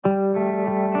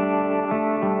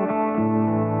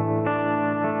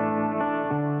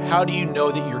how do you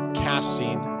know that you're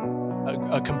casting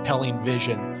a compelling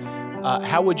vision?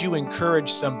 How would you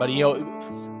encourage somebody?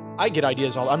 I get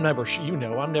ideas I'm never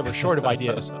short of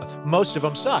ideas. Most of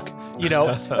them suck,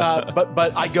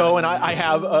 but I go and I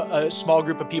have a small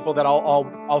group of people that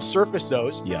I'll surface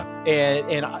those. Yeah.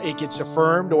 And it gets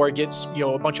affirmed, or it gets,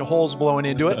 a bunch of holes blowing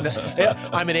into it. And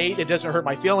I'm an 8. It doesn't hurt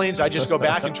my feelings. I just go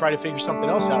back and try to figure something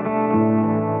else out.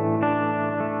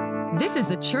 This is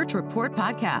the Church Report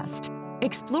Podcast,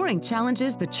 exploring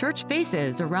challenges the church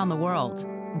faces around the world.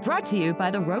 Brought to you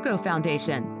by the Rogo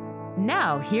Foundation.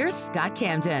 Now, here's Scott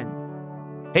Camden.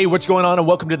 Hey, what's going on? And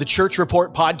welcome to the Church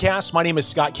Report Podcast. My name is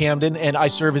Scott Camden, and I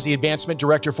serve as the Advancement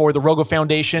Director for the Rogo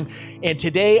Foundation. And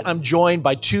today I'm joined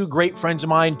by two great friends of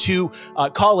mine, two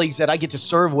colleagues that I get to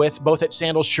serve with, both at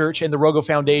Sandals Church and the Rogo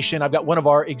Foundation. I've got one of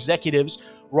our executives,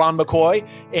 Ron McCoy,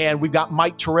 and we've got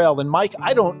Mike Terrell. And Mike,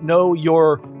 I don't know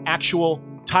your actual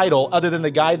title other than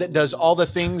the guy that does all the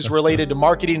things related to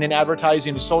marketing and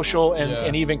advertising and social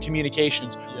and even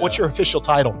communications. Yeah. What's your official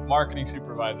title? Marketing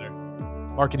supervisor.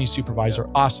 Marketing supervisor.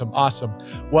 Yeah. Awesome.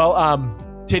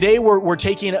 Well, today we're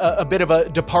taking a bit of a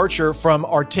departure from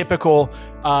our typical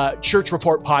Church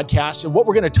Report podcast. And what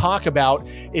we're going to talk about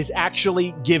is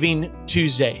actually Giving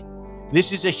Tuesday.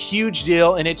 This is a huge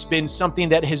deal, and it's been something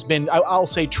that has been, I'll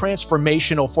say,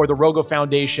 transformational for the Rogo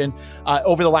Foundation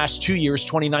over the last 2 years,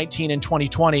 2019 and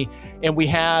 2020. And we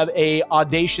have a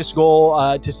audacious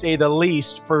goal, to say the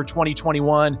least, for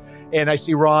 2021. And I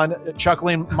see Ron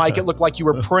chuckling. Mike, it looked like you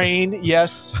were praying.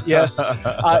 Yes.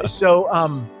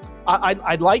 So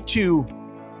I'd like to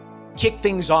kick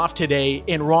things off today.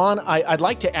 And Ron, I'd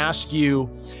like to ask you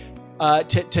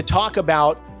to talk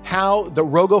about how the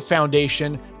Rogo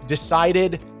Foundation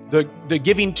decided the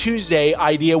Giving Tuesday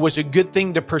idea was a good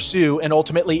thing to pursue and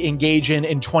ultimately engage in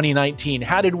 2019.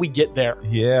 How did we get there?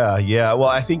 Yeah. Well,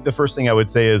 I think the first thing I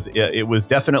would say is it was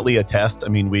definitely a test. I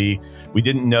mean, we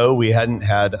didn't know, we hadn't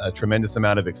had a tremendous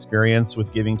amount of experience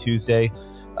with Giving Tuesday.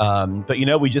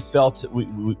 But we just felt,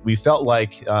 we felt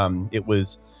like it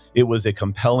was a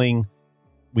compelling,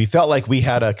 we felt like we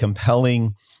had a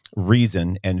compelling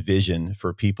reason and vision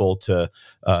for people to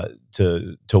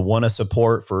want to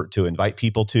support, to invite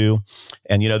people to.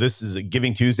 And this is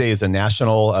Giving Tuesday is a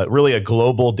national, really a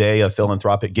global day of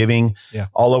philanthropic giving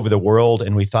all over the world.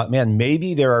 And we thought, man,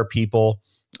 maybe there are people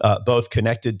both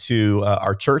connected to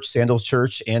our church, Sandals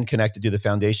Church, and connected to the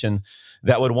foundation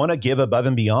that would want to give above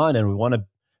and beyond, and we want to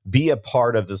be a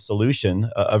part of the solution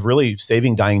of really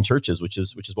saving dying churches, which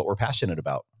is what we're passionate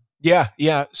about.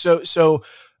 Yeah. So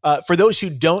for those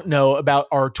who don't know about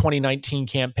our 2019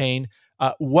 campaign,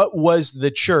 what was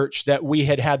the church that we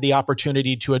had the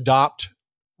opportunity to adopt,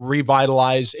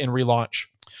 revitalize, and relaunch?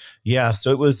 Yeah,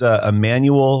 so it was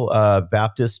Emmanuel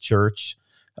Baptist Church.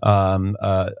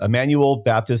 Emmanuel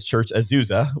Baptist Church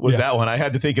Azusa was that one. I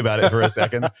had to think about it for a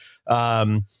second.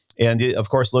 And it, of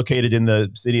course, located in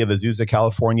the city of Azusa,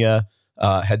 California,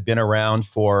 had been around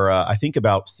for, I think,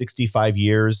 about 65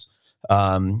 years.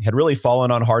 Had really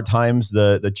fallen on hard times.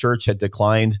 The church had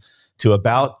declined to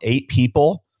about 8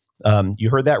 people. You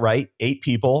heard that right, 8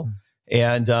 people.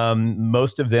 And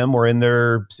most of them were in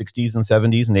their 60s and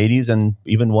 70s and 80s. And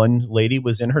even one lady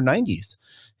was in her 90s.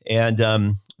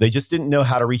 And they just didn't know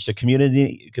how to reach the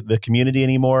community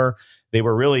anymore. They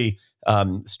were really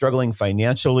struggling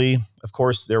financially. Of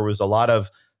course, there was a lot of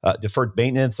deferred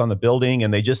maintenance on the building,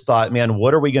 and they just thought, man,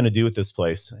 what are we going to do with this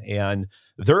place? And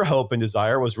their hope and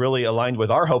desire was really aligned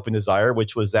with our hope and desire,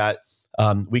 which was that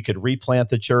we could replant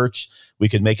the church, we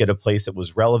could make it a place that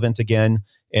was relevant again,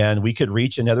 and we could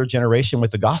reach another generation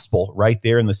with the gospel right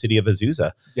there in the city of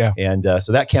Azusa. Yeah. And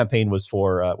so that campaign was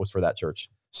for that church.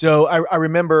 So I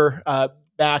remember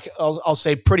back, I'll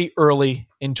say pretty early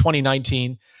in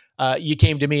 2019, you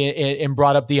came to me and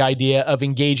brought up the idea of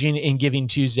engaging in Giving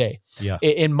Tuesday. Yeah.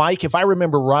 And Mike, if I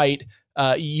remember right,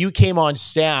 you came on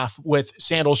staff with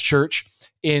Sandals Church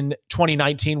in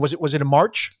 2019. Was it in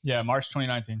March? Yeah, March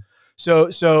 2019.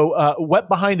 So wet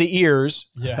behind the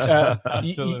ears. Yeah,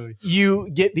 absolutely.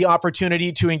 You get the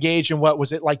opportunity to engage in, what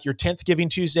was it, like your 10th Giving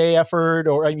Tuesday effort,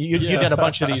 or you've done a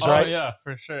bunch of these, right? Oh yeah,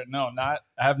 for sure. No, I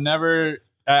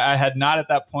had not at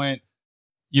that point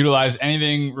utilized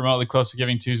anything remotely close to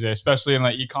Giving Tuesday, especially in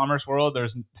the e-commerce world.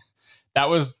 That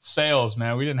was sales,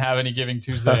 man. We didn't have any Giving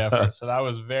Tuesday effort. So that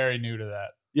was very new to that.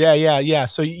 Yeah.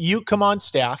 So you come on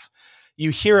staff,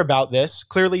 you hear about this.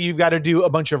 Clearly you've got to do a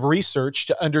bunch of research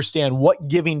to understand what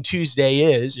Giving Tuesday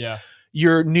is. Yeah.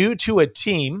 You're new to a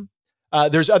team.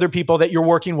 There's other people that you're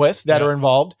working with that are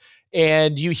involved.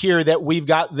 And you hear that we've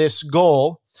got this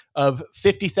goal of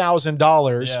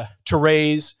 $50,000 to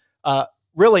raise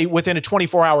really within a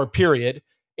 24-hour period.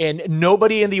 And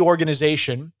nobody in the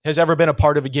organization has ever been a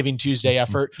part of a Giving Tuesday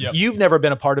effort. Yep. You've never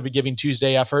been a part of a Giving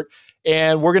Tuesday effort.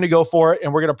 And we're going to go for it.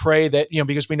 And we're going to pray that,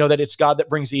 because we know that it's God that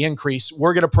brings the increase,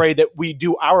 we're going to pray that we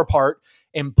do our part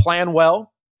and plan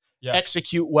well,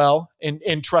 execute well,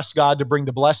 and trust God to bring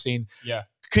the blessing. Yeah.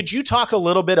 Could you talk a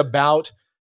little bit about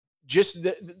just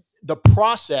the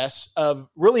process of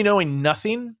really knowing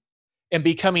nothing and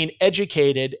becoming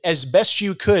educated as best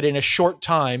you could in a short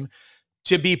time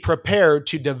to be prepared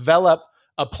to develop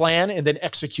a plan and then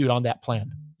execute on that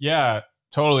plan? Yeah,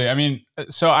 totally. I mean,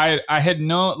 so I had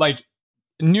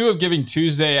knew of Giving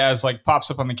Tuesday as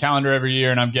pops up on the calendar every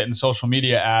year, and I'm getting social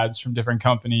media ads from different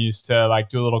companies to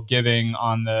do a little giving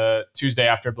on the Tuesday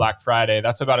after Black Friday.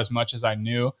 That's about as much as I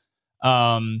knew.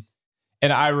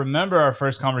 And I remember our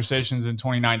first conversations in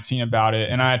 2019 about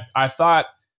it. And I thought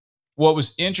what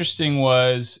was interesting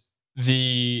was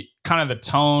the kind of the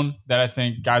tone that I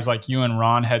think guys like you and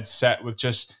Ron had set with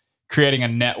just creating a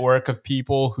network of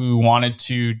people who wanted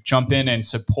to jump in and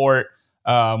support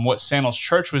what Sandals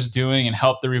Church was doing and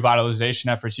help the revitalization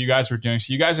efforts you guys were doing.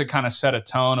 So you guys had kind of set a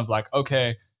tone of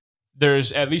okay,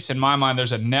 there's, at least in my mind,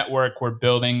 there's a network we're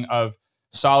building of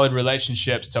solid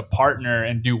relationships to partner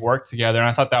and do work together. And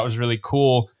I thought that was really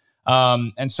cool.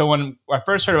 And so when I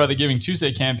first heard about the Giving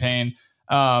Tuesday campaign,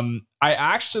 I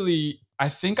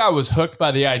think I was hooked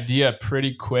by the idea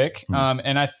pretty quick.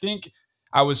 And I think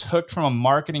I was hooked from a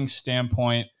marketing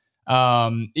standpoint.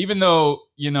 Even though,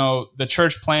 the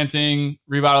church planting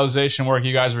revitalization work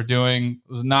you guys were doing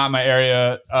was not my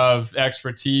area of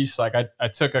expertise. I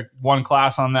took one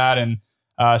class on that in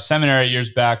seminary years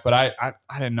back, but I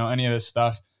didn't know any of this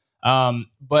stuff.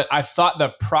 But I thought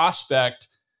the prospect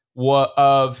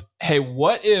of, hey,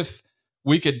 what if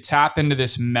we could tap into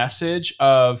this message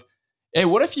of, hey,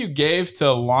 what if you gave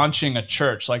to launching a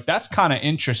church? That's kind of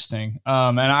interesting.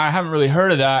 And I haven't really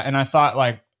heard of that. And I thought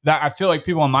that, I feel like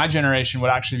people in my generation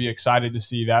would actually be excited to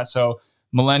see that. So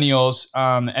millennials.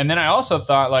 And then I also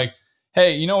thought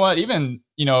hey, you know what? Even,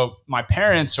 my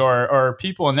parents or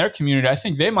people in their community, I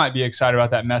think they might be excited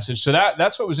about that message. So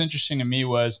that's what was interesting to me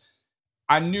was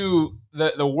I knew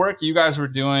the work you guys were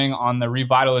doing on the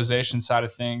revitalization side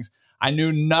of things, I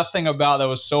knew nothing about. That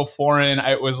was so foreign.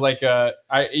 It was I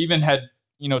even had,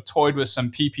 toyed with some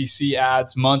PPC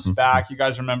ads months back. You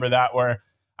guys remember that, where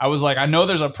I was I know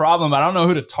there's a problem, but I don't know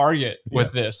who to target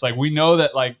with this. We know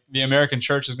that the American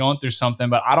church is going through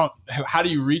something, but how do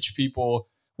you reach people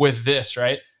with this?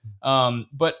 Right.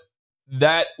 But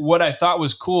what I thought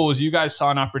was cool was you guys saw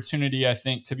an opportunity, I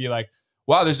think, to be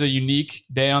wow, there's a unique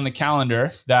day on the calendar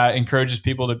that encourages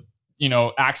people to,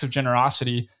 acts of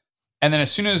generosity. And then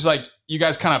as soon as you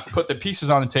guys kind of put the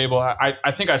pieces on the table,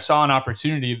 I think I saw an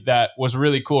opportunity that was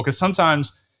really cool. Cause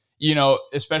sometimes,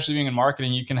 especially being in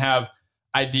marketing, you can have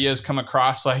ideas come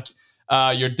across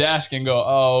your desk and go,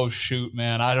 oh shoot,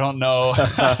 man, I don't know.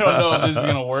 I don't know if this is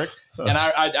going to work. And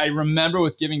I remember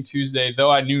with Giving Tuesday,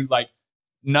 though I knew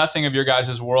nothing of your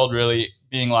guys' world, really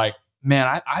being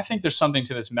man, I think there's something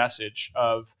to this message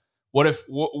of what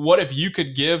if you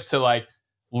could give to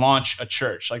launch a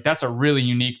church? That's a really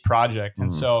unique project.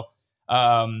 And so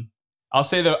I'll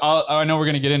say I know we're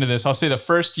going to get into this. I'll say the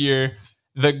first year,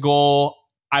 the goal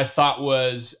I thought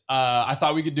was, I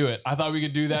thought we could do it. I thought we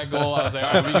could do that goal. I was all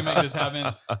right, we can make this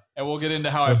happen. And we'll get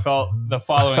into how I felt the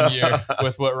following year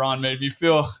with what Ron made me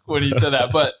feel when he said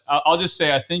that. But I'll just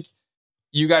say, I think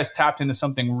you guys tapped into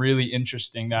something really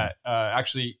interesting that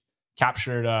actually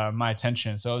captured my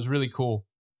attention. So it was really cool.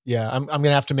 Yeah, I'm going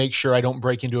to have to make sure I don't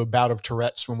break into a bout of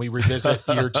Tourette's when we revisit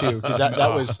year two, because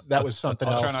that was something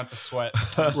else. I'll try not to sweat.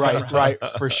 Right,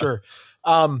 for sure.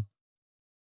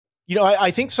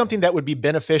 I think something that would be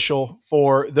beneficial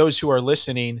for those who are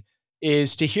listening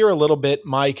is to hear a little bit,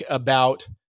 Mike, about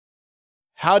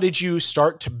how did you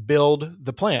start to build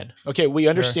the plan? Okay, we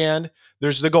understand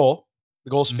there's the goal.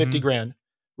 The goal is 50 grand.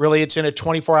 Really, it's in a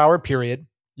 24-hour period.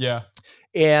 Yeah.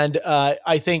 And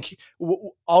I think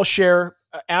I'll share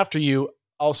after you.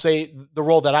 I'll say the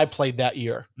role that I played that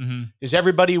year is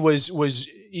everybody was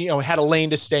had a lane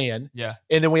to stay in. Yeah.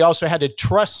 And then we also had to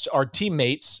trust our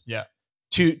teammates. Yeah.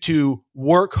 To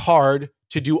work hard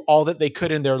to do all that they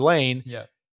could in their lane. Yeah.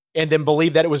 And then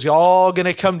believe that it was all going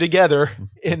to come together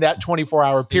in that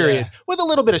 24-hour period with a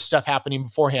little bit of stuff happening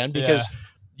beforehand, because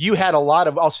you had a lot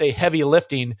of, I'll say, heavy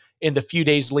lifting in the few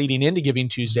days leading into Giving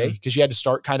Tuesday, because you had to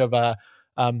start kind of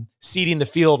seeding the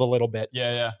field a little bit.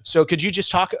 Yeah. So could you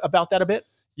just talk about that a bit?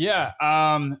 Yeah.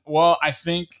 Well, I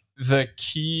think the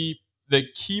key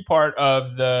part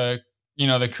of the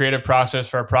creative process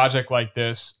for a project like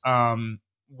this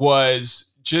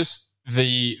was just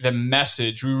the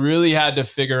message. We really had to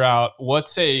figure out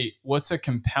what's a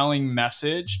compelling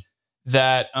message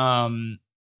that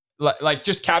like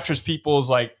just captures people's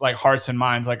like hearts and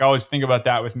minds. Like I always think about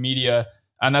that with media,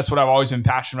 and that's what I've always been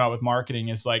passionate about with marketing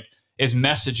is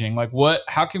messaging. Like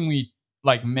how can we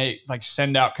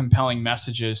send out compelling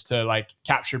messages to like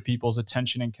capture people's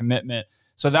attention and commitment.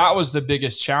 So that was the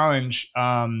biggest challenge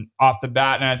off the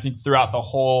bat. And I think throughout the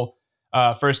whole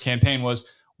first campaign was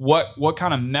what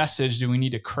kind of message do we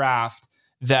need to craft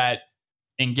that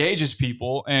engages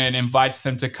people and invites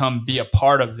them to come be a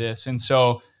part of this. And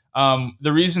so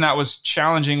the reason that was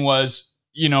challenging was,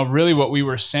 really what we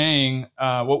were saying,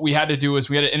 what we had to do was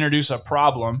we had to introduce a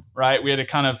problem, right? We had to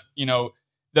kind of,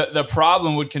 the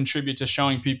problem would contribute to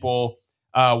showing people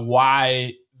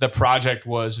why the project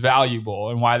was valuable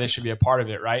and why they should be a part of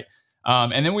it, right?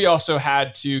 And then we also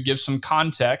had to give some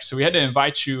context. So we had to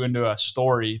invite you into a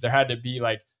story. There had to be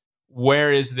like,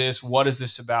 where is this? What is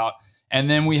this about? And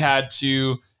then we had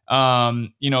to,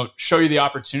 show you the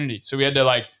opportunity. So we had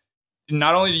to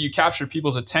not only do you capture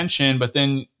people's attention, but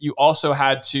then you also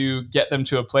had to get them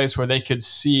to a place where they could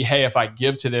see, hey, if I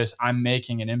give to this, I'm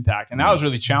making an impact. And that was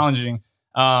really challenging.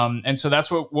 And so that's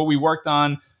what we worked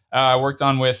on. I worked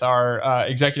on with our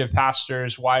executive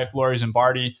pastor's wife, Lori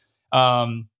Zimbardi,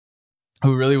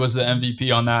 who really was the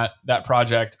MVP on that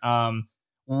project.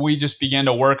 We just began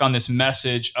to work on this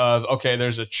message of, okay,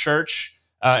 there's a church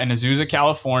in Azusa,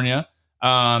 California,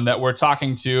 that we're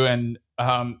talking to. And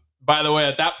by the way,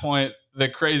 at that point, the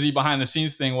crazy behind the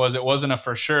scenes thing was it wasn't a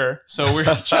for sure. So we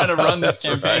were trying to run this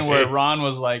campaign where Ron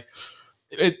was like,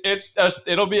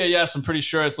 it'll be a yes. I'm pretty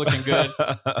sure it's looking good,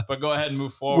 but go ahead and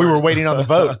move forward. We were waiting on the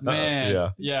vote,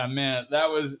 man. Yeah, man, that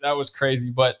was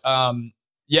crazy. But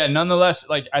nonetheless,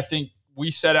 I think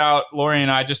we set out, Lori and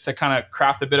I, just to kind of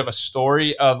craft a bit of a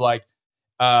story of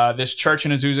this church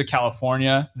in Azusa,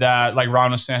 California, that, like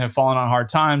Ron was saying, had fallen on hard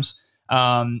times.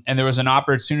 And there was an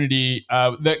opportunity.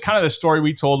 The story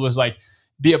we told was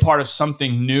be a part of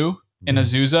something new in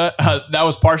Azusa. That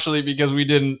was partially because we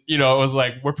didn't, it was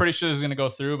we're pretty sure this is going to go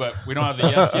through, but we don't have the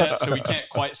yes yet, so we can't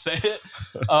quite say it.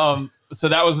 So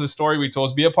that was the story we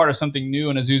told, be a part of something new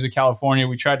in Azusa, California.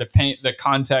 We tried to paint the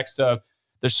context of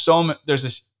there's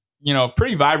this,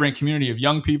 pretty vibrant community of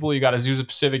young people. You got Azusa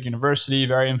Pacific University,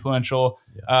 very influential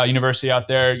university out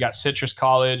there. You got Citrus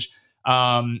College.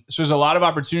 So there's a lot of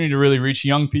opportunity to really reach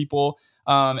young people.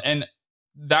 And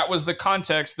that was the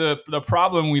context. The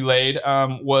problem we laid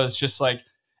was just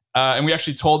and we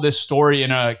actually told this story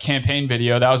in a campaign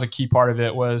video. That was a key part of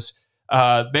it, was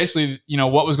basically,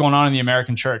 what was going on in the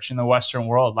American church in the Western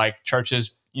world,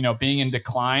 churches, being in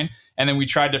decline. And then we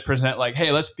tried to present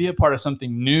hey, let's be a part of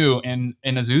something new in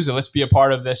Azusa. Let's be a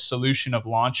part of this solution of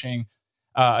launching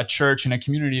a church in a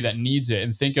community that needs it,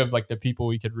 and think of the people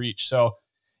we could reach. So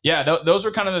yeah, those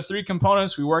were kind of the three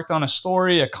components. We worked on a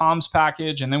story, a comms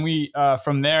package, and then we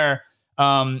from there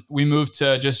we moved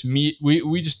to just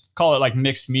we just call it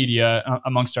mixed media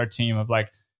amongst our team of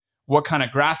what kind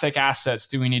of graphic assets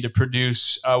do we need to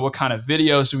produce, what kind of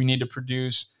videos do we need to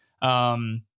produce,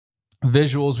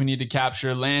 visuals we need to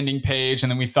capture, landing page,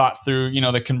 and then we thought through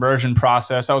the conversion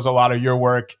process. That was a lot of your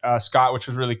work, Scott, which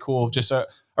was really cool. Just a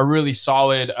really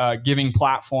solid giving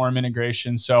platform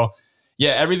integration. So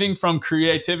yeah, everything from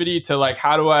creativity to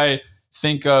how do I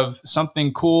think of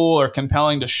something cool or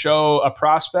compelling to show a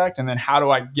prospect, and then how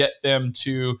do I get them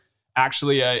to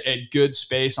actually a good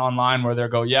space online where they'll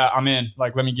go, yeah, I'm in,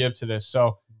 let me give to this.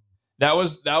 So that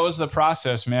was the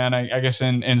process, man. I guess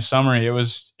in summary, it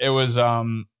was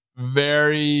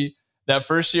that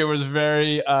first year was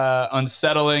very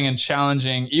unsettling and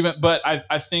challenging, but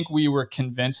I think we were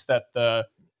convinced that the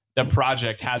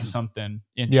project had something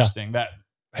interesting. That,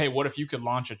 hey, what if you could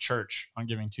launch a church on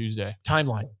Giving Tuesday?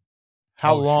 Timeline.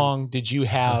 How long did you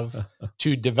have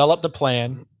to develop the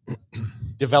plan,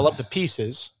 develop the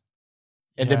pieces,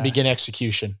 and then begin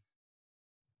execution?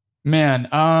 Man,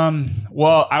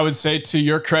 well, I would say, to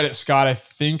your credit, Scott, I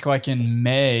think in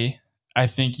May, I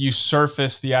think you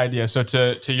surfaced the idea. So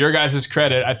to your guys'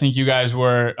 credit, I think you guys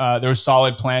were, there was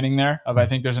solid planning there of, I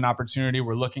think there's an opportunity.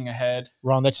 We're looking ahead.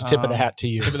 Ron, that's a tip of the hat to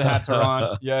you. Tip of the hat to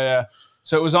Ron. Yeah.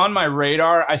 So it was on my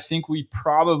radar. I think we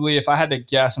probably, if I had to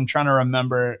guess, I'm trying to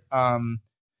remember.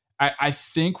 I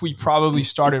think we probably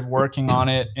started working on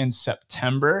it in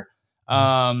September.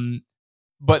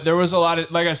 But there was a lot of,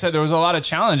 like I said, there was a lot of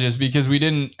challenges because we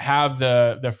didn't have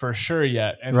the for sure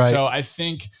yet. And so I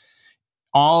think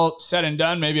all said and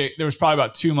done, maybe there was probably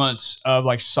about 2 months of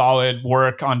solid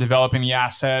work on developing the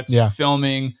assets,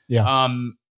 filming.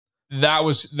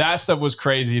 That stuff was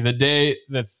crazy.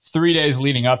 The 3 days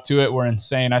leading up to it were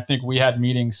insane. I think we had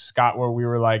meetings, Scott, where we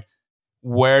were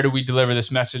where do we deliver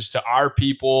this message to our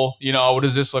people? You know, what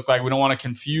does this look like? We don't want to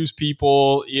confuse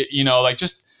people, you know, like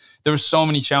just, there were so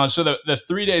many challenges. So the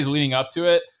 3 days leading up to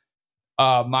it,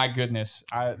 my goodness,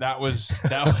 that was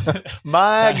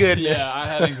my goodness. Yeah, I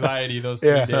had anxiety those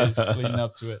 3 days leading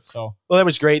up to it. So, well, that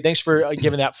was great. Thanks for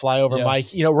giving that flyover, Yeah.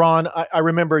 Mike. You know, Ron, I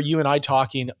remember you and I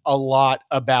talking a lot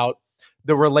about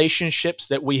the relationships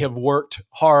that we have worked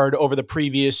hard over the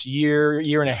previous year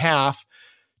and a half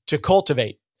to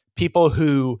cultivate. People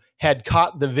who had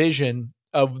caught the vision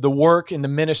of the work and the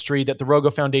ministry that the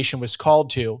Rogo Foundation was called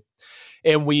to.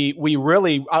 And we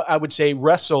really, I would say,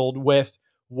 wrestled with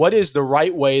what is the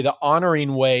right way, the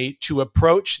honoring way to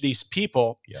approach these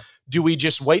people. Yeah. Do we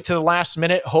just wait to the last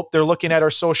minute, hope they're looking at our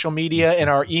social media and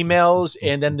our emails,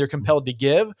 and then they're compelled to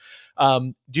give?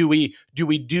 Do we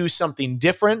do something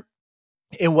different?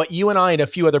 And what you and I and a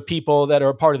few other people that are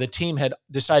a part of the team had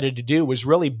decided to do was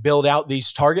really build out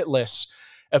these target lists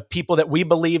of people that we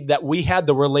believed that we had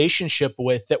the relationship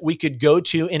with, that we could go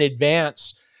to in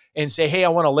advance and say, hey, I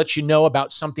want to let you know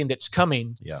about something that's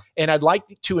coming. Yeah. And I'd like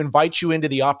to invite you into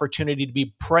the opportunity to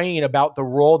be praying about the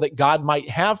role that God might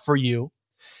have for you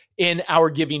in our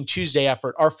Giving Tuesday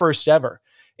effort, our first ever.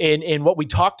 And what we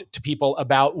talked to people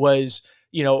about was,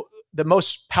 you know, the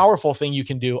most powerful thing you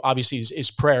can do, obviously,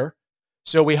 is prayer.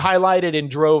 So we highlighted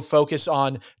and drove focus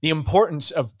on the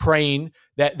importance of praying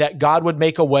that God would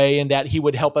make a way and that he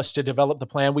would help us to develop the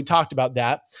plan. We talked about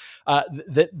that.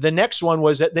 The next one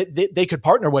was that they could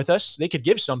partner with us. They could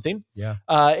give something. Yeah.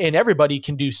 And everybody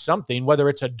can do something, whether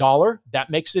it's $1, that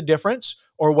makes a difference,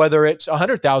 or whether it's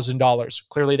 $100,000,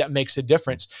 clearly that makes a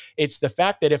difference. It's the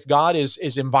fact that if God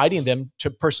is inviting them to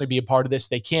personally be a part of this,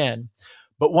 they can.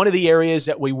 But one of the areas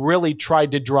that we really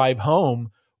tried to drive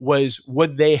home was,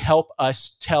 would they help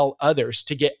us tell others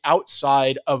to get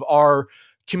outside of our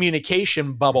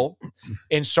communication bubble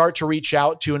and start to reach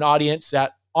out to an audience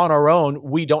that on our own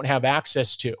we don't have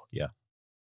access to? Yeah.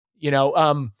 You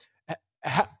know,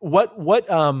 what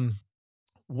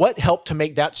helped to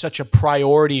make that such a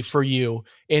priority for you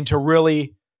and to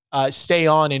really stay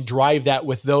on and drive that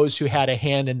with those who had a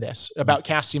hand in this about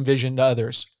casting vision to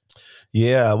others?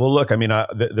 Yeah. Well, look, I mean,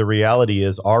 the reality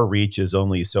is our reach is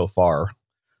only so far.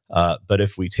 But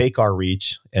if we take our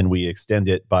reach and we extend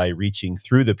it by reaching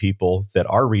through the people that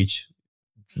our reach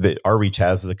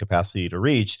has the capacity to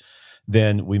reach,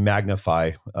 then we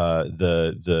magnify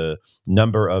the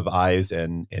number of eyes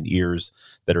and ears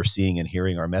that are seeing and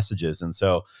hearing our messages. And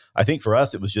so I think for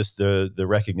us, it was just the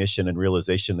recognition and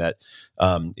realization that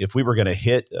if we were going to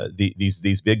hit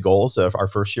these big goals, our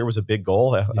first year was a big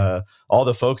goal. All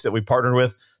the folks that we partnered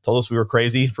with told us we were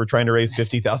crazy for trying to raise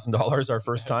 $50,000 our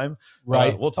first time.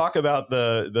 Right. We'll talk about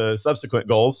the subsequent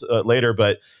goals later,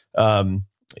 but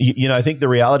you know, I think the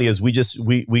reality is we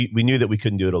knew that we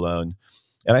couldn't do it alone.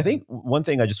 And I think one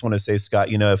thing I just want to say,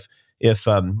 Scott, you know,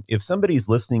 if somebody's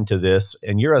listening to this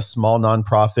and you're a small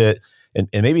nonprofit and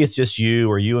maybe it's just you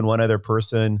or you and one other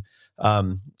person,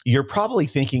 you're probably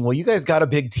thinking, well, you guys got a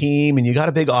big team and you got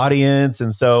a big audience.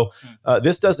 And so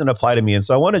this doesn't apply to me. And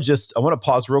so I want to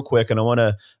pause real quick. And I want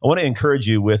to encourage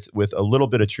you with a little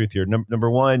bit of truth here. Number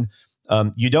one,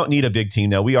 you don't need a big team.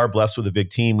 Now, we are blessed with a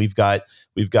big team. We've got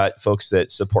folks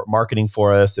that support marketing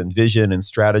for us and vision and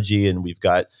strategy, and we've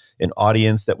got an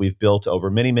audience that we've built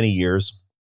over many, many years.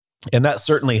 And that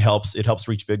certainly helps. It helps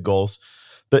reach big goals.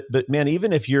 But man,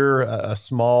 even if you're a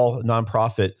small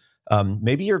nonprofit,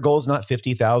 maybe your goal is not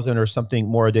 50,000 or something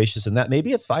more audacious than that.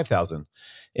 Maybe it's 5,000.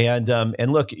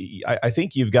 And look, I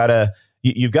think you've got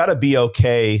to be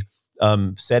okay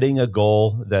setting a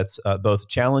goal that's both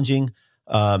challenging,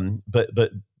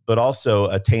 but also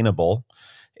attainable.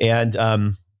 And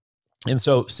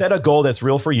so set a goal that's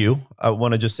real for you. I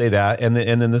want to just say that. And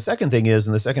then the second thing is,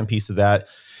 and the second piece of that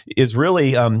is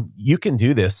really, you can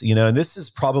do this, you know, and this is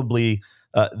probably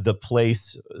the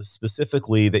place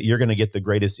specifically that you're going to get the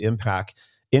greatest impact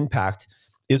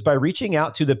is by reaching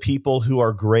out to the people who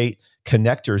are great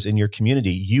connectors in your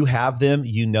community. You have them,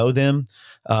 you know them.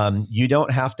 You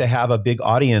don't have to have a big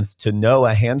audience to know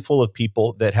a handful of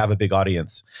people that have a big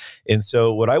audience. And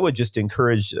so what I would just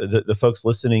encourage the folks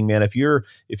listening, man, if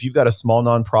you've got a small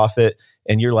nonprofit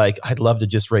and you're like, I'd love to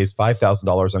just raise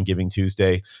 $5,000 on Giving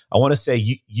Tuesday, I want to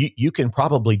say you can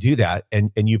probably do that.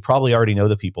 And you probably already know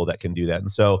the people that can do that.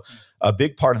 And so a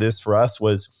big part of this for us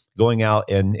was going out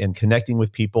and connecting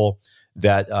with people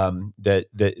that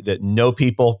know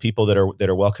people that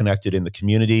are well connected in the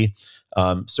community.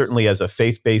 Certainly, as a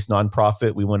faith-based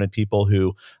nonprofit, we wanted people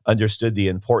who understood the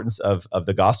importance of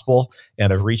the gospel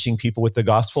and of reaching people with the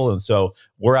gospel. And so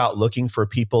we're out looking for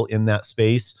people in that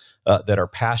space that are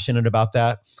passionate about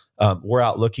that. We're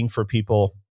out looking for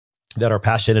people that are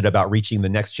passionate about reaching the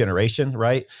next generation,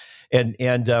 right?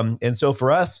 And so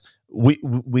for us,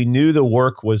 we knew the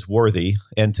work was worthy.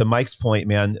 And to Mike's point,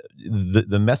 man,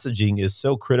 the messaging is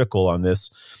so critical on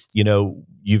this.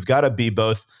 You've got to be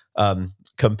both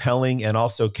compelling and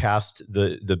also cast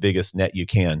the biggest net you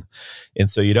can. And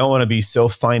so you don't want to be so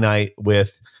finite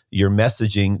with your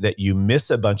messaging that you miss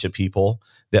a bunch of people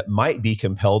that might be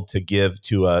compelled to give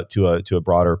to a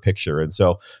broader picture. And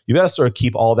so you got to sort of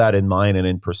keep all that in mind and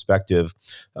in perspective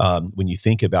when you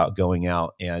think about going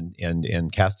out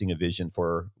and casting a vision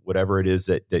for whatever it is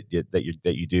that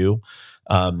you do,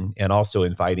 and also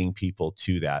inviting people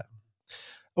to that.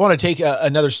 I want to take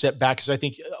another step back because I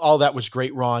think all that was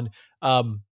great, Ron,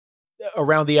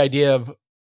 around the idea of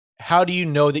how do you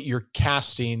know that you're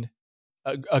casting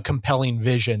a compelling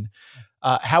vision?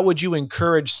 How would you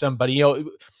encourage somebody?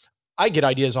 I get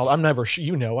ideas I'm never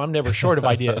short of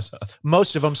ideas.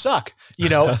 Most of them suck,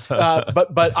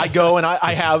 but I go and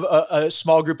I have a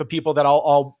small group of people that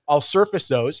I'll surface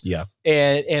those. Yeah.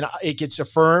 And it gets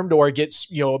affirmed or it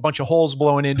gets, a bunch of holes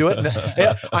blown into it.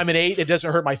 And I'm an 8. It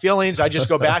doesn't hurt my feelings. I just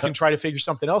go back and try to figure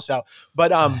something else out.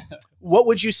 But what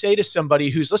would you say to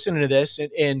somebody who's listening to this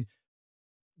and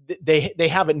they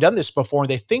haven't done this before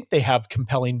and they think they have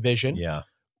compelling vision? Yeah.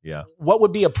 Yeah. What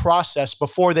would be a process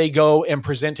before they go and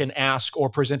present an ask or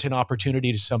present an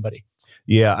opportunity to somebody?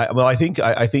 Yeah. I think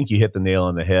you hit the nail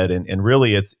on the head, and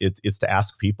really it's to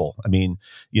ask people. I mean,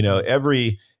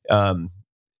 every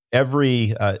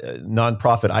nonprofit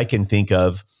I can think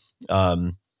of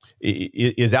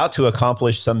is out to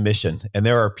accomplish some mission, and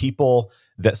there are people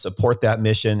that support that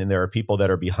mission, and there are people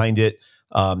that are behind it.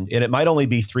 And it might only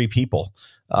be 3 people,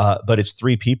 but it's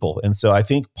 3 people. And so I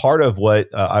think part of what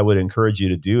I would encourage you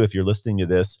to do if you're listening to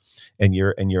this and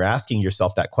you're asking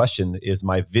yourself that question, is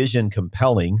my vision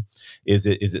compelling? Is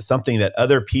it something that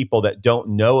other people that don't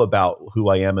know about who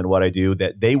I am and what I do,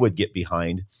 that they would get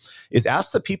behind? Is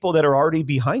ask the people that are already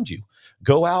behind you.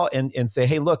 Go out and say,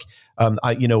 hey, look,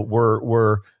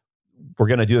 we're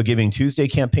going to do a Giving Tuesday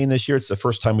campaign this year. It's the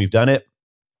first time we've done it.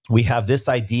 We have this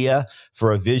idea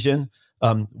for a vision.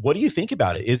 What do you think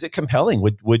about it? Is it compelling?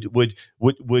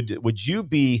 Would you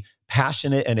be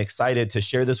passionate and excited to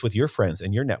share this with your friends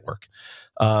and your network?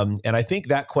 And I think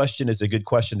that question is a good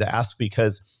question to ask,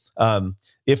 because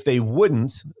if they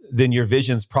wouldn't, then your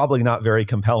vision's probably not very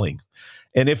compelling.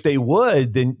 And if they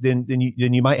would, then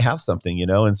you might have something,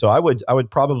 And so I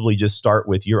would probably just start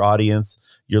with your audience,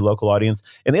 your local audience.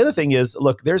 And the other thing is,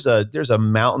 look, there's a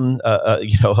mountain,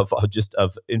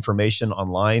 of information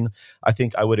online. I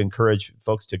think I would encourage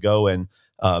folks to go and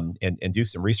do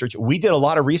some research. We did a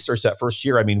lot of research that first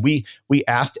year. I mean, we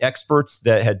asked experts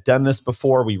that had done this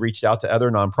before. We reached out to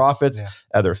other nonprofits,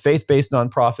 other faith-based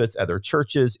nonprofits, other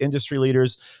churches, industry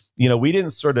leaders. We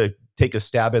didn't sort of take a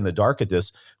stab in the dark at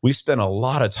this. We spent a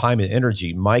lot of time and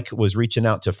energy. Mike was reaching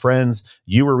out to friends.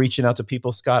 You were reaching out to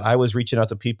people, Scott. I was reaching out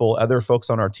to people. Other folks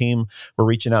on our team were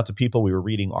reaching out to people. We were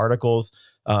reading articles.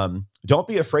 Don't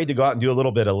be afraid to go out and do a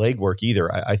little bit of legwork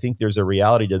either. I think there's a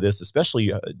reality to this,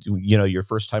 especially, your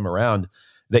first time around,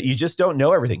 that you just don't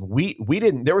know everything. We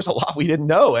didn't. There was a lot we didn't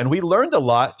know, and we learned a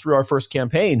lot through our first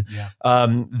campaign.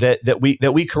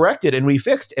 That we corrected and we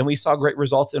fixed, and we saw great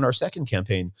results in our second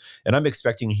campaign. And I'm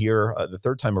expecting here the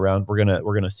third time around we're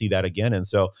gonna see that again. And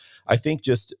so I think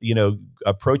just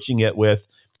approaching it with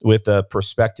a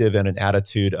perspective and an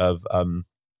attitude of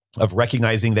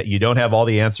recognizing that you don't have all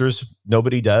the answers.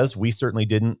 Nobody does. We certainly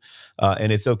didn't.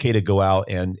 And it's okay to go out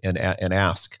and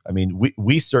ask. I mean,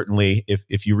 we certainly,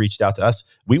 if you reached out to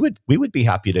us, we would be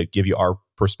happy to give you our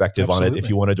perspective on it if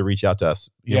you wanted to reach out to us.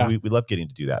 We love getting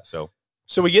to do that. So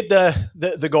we get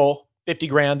the goal,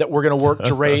 $50,000 that we're going to work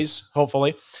to raise,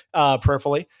 hopefully,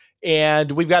 prayerfully.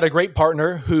 And we've got a great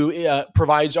partner who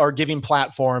provides our giving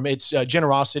platform. It's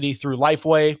Generosity through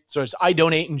Lifeway. So it's I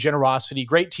Donate and Generosity,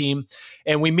 great team.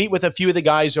 And we meet with a few of the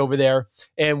guys over there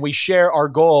and we share our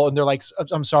goal. And they're like,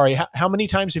 I'm sorry, how many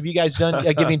times have you guys done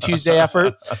a Giving Tuesday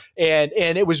effort? And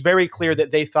it was very clear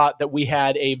that they thought that we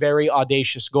had a very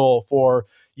audacious goal for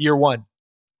year one.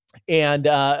 And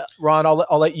Ron,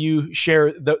 I'll let you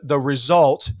share the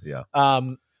result. Yeah.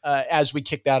 As we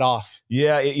kick that off.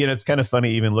 Yeah. It's kind of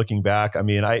funny, even looking back. I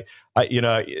mean, I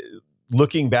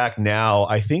looking back now,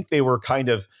 I think they were kind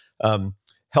of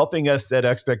helping us set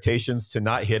expectations to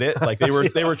not hit it. Like they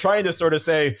were trying to sort of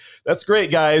say, that's great,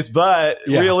 guys, but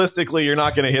realistically, you're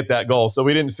not going to hit that goal. So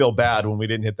we didn't feel bad when we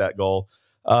didn't hit that goal.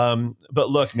 But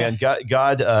look, man,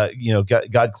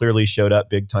 God clearly showed up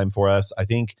big time for us. I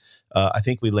think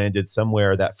we landed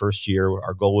somewhere that first year.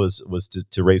 Our goal was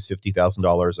to raise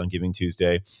 $50,000 on Giving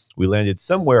Tuesday. We landed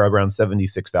somewhere around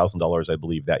 $76,000, I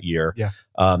believe, that year. Yeah.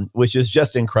 Which is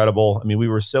just incredible. I mean, we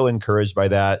were so encouraged by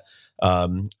that.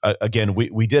 Again,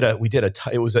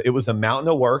 it was a mountain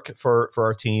of work for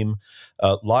our team,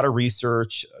 a lot of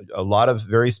research, a lot of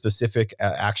very specific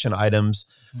action items,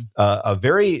 a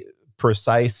very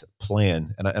precise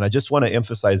plan. And I just want to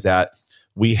emphasize that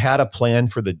we had a plan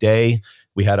for the day.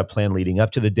 We had a plan leading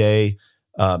up to the day.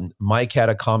 Mike had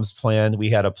a comms plan. We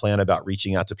had a plan about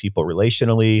reaching out to people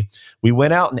relationally. We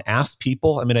went out and asked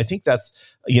people. I mean, I think that's,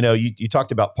 you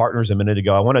talked about partners a minute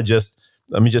ago.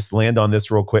 Let me just land on this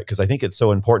real quick because I think it's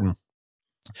so important.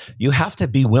 You have to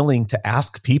be willing to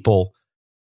ask people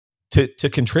to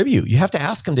contribute. You have to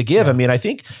ask them to give. Yeah. I mean, I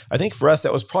think for us,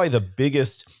 that was probably the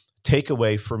biggest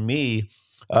takeaway for me,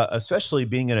 especially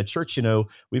being in a church.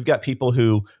 We've got people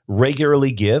who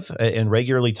regularly give and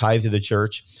regularly tithe to the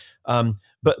church.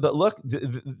 But look,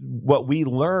 what we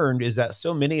learned is that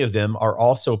so many of them are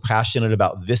also passionate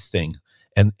about this thing,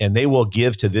 and they will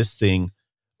give to this thing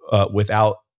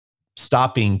without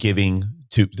stopping giving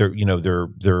to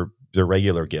their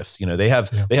regular gifts. They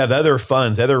have other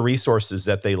funds, other resources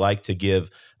that they like to give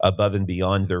above and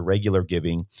beyond their regular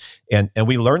giving. And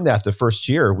we learned that the first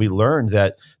year. We learned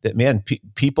that man,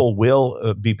 people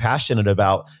will be passionate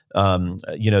about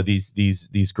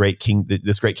this great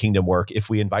kingdom work if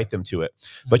we invite them to it.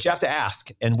 But you have to ask.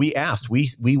 And we asked.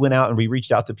 We went out and we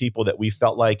reached out to people that we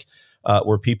felt like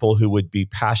were people who would be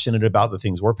passionate about the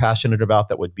things we're passionate about,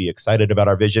 that would be excited about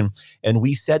our vision. And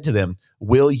we said to them,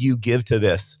 will you give to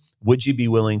this? Would you be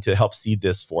willing to help seed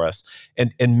this for us?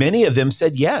 And many of them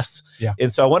said yes. Yeah.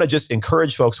 And so I want to just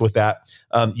encourage folks with that.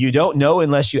 You don't know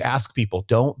unless you ask people.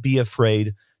 Don't be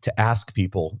afraid to ask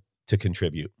people to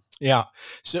contribute. Yeah.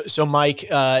 So Mike,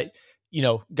 God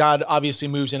obviously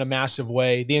moves in a massive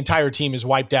way. The entire team is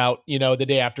wiped out, the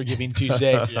day after Giving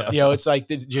Tuesday. Yeah. It's like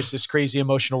just this crazy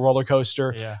emotional roller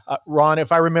coaster. Yeah. Ron,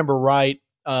 if I remember right,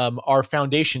 our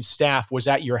foundation staff was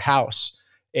at your house.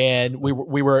 And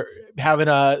we were having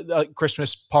a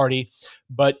Christmas party,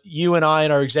 but you and I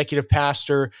and our executive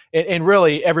pastor and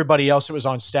really everybody else that was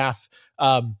on staff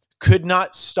could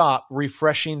not stop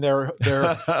refreshing their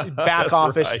back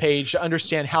office page to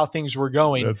understand how things were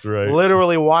going. That's right.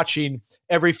 Literally watching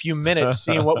every few minutes,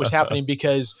 seeing what was happening,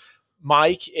 because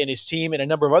Mike and his team and a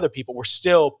number of other people were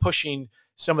still pushing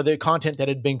some of the content that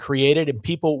had been created, and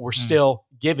people were still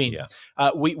giving. Yeah.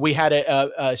 We had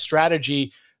a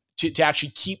strategy to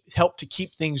actually help to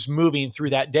keep things moving through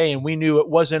that day. And we knew it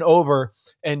wasn't over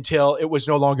until it was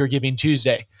no longer Giving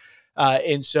Tuesday.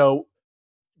 And so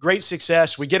great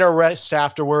success. We get our rest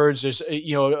afterwards. There's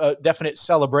a definite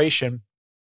celebration.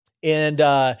 And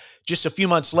just a few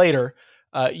months later,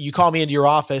 you call me into your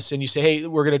office and you say, hey,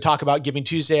 we're going to talk about Giving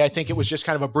Tuesday. I think it was just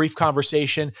kind of a brief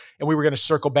conversation and we were going to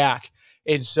circle back.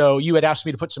 And so you had asked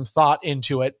me to put some thought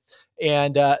into it.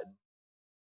 And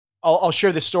I'll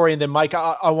share this story, and then Mike,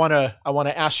 I want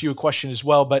to ask you a question as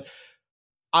well. But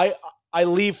I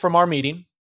leave from our meeting.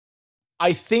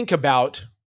 I think about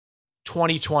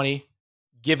 2020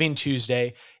 Giving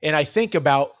Tuesday, and I think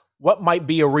about what might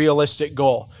be a realistic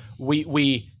goal.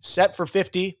 We set for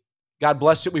 50. God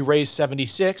bless it. We raised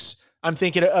 76. I'm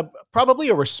thinking probably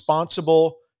a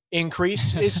responsible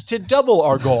increase is to double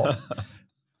our goal.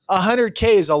 100K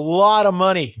is a lot of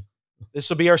money.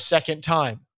 This will be our second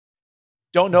time.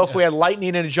 Don't know if we had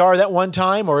lightning in a jar that one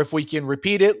time or if we can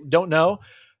repeat it. Don't know.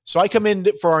 So I come in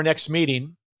for our next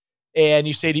meeting and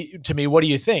you say to me, what do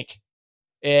you think?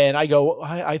 And I go,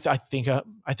 I think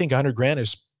 100 grand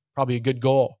is probably a good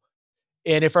goal.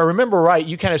 And if I remember right,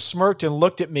 you kind of smirked and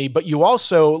looked at me, but you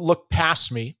also looked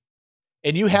past me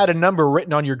and you had a number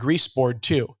written on your grease board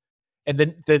too. And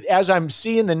then as I'm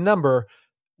seeing the number,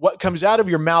 what comes out of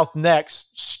your mouth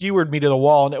next skewered me to the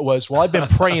wall. And it was, well, I've been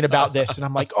praying about this. And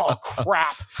I'm like, oh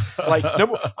crap. Like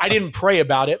I didn't pray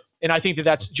about it. And I think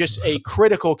that's just a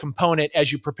critical component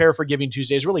as you prepare for Giving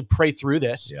Tuesday, is really pray through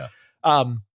this. Yeah.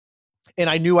 And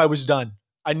I knew I was done.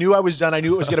 I knew it was going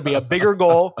to be a bigger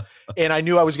goal. And I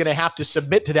knew I was going to have to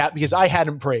submit to that because I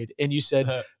hadn't prayed. And you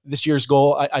said this year's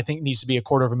goal, I think needs to be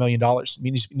 $250,000.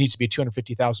 It needs to be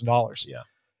 $250,000. Yeah.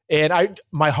 And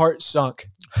my heart sunk.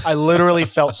 I literally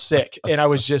felt sick. And I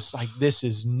was just like, this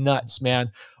is nuts,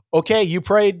 man. Okay, you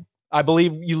prayed. I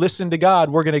believe you listened to God.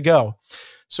 We're going to go.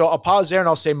 So I'll pause there and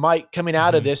I'll say, Mike, coming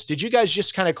out of this, did you guys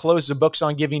just kind of close the books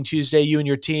on Giving Tuesday, you and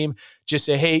your team? Just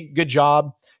say, hey, good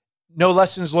job. No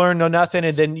lessons learned, no nothing.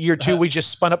 And then year two, we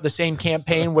just spun up the same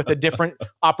campaign with a different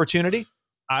opportunity?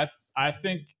 I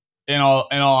think in all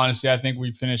honesty, I think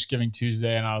we finished Giving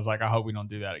Tuesday, and I was like, I hope we don't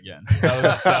do that again.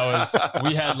 That was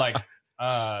we had like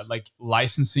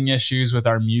licensing issues with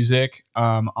our music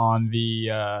on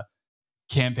the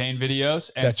campaign videos,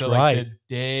 and That's so right. like the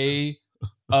day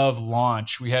of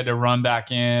launch, we had to run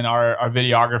back in. Our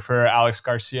videographer Alex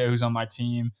Garcia, who's on my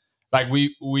team, like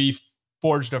we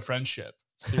forged a friendship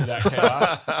through that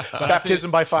chaos.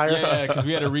 Baptism by fire. Yeah, because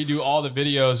we had to redo all the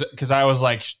videos, because I was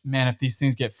like, man, if these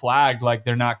things get flagged, like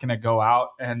they're not going to go out,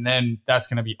 and then that's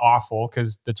going to be awful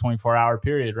because the 24-hour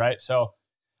period, right? So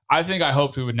I think I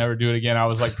hoped we would never do it again. I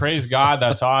was like, praise God,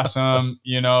 that's awesome.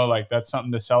 Like that's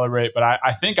something to celebrate. But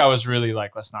I think I was really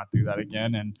like, let's not do that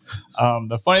again. And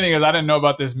the funny thing is, I didn't know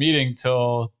about this meeting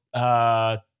till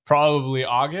probably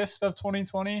August of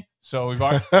 2020. So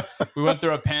we went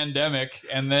through a pandemic,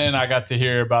 and then I got to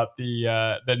hear about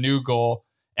the new goal,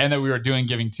 and that we were doing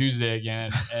Giving Tuesday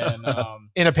again. And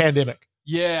In a pandemic.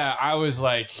 yeah, I was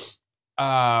like,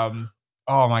 oh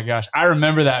my gosh. I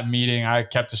remember that meeting. I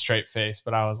kept a straight face,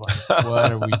 but I was like,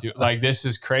 what are we doing? Like, this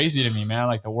is crazy to me, man.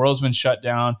 Like, the world's been shut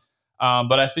down.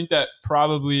 But I think that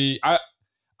probably,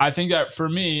 I think that for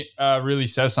me, really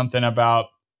says something about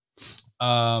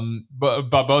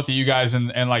both of you guys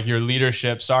and like your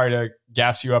leadership. Sorry to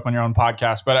gas you up on your own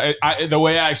podcast, but the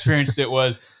way I experienced it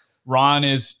was Ron,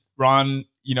 he's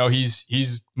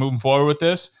moving forward with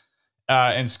this.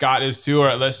 And Scott is too, or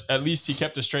at least he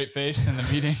kept a straight face in the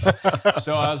meeting.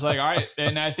 So I was like, all right.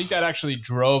 And I think that actually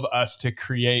drove us to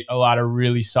create a lot of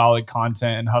really solid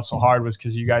content and hustle hard, was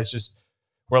because you guys just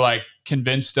were like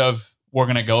convinced of, we're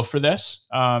going to go for this.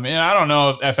 And I don't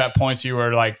know if at points you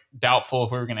were like doubtful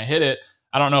if we were going to hit it.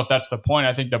 I don't know if that's the point.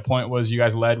 I think the point was you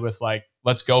guys led with like,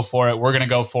 let's go for it. We're going to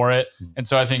go for it. And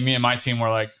so I think me and my team were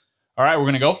like, all right, we're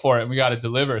going to go for it, and we got to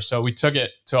deliver. So we took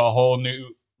it to a whole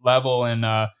new level, and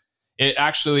it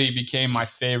actually became my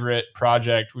favorite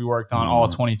project we worked on all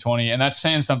 2020. And that's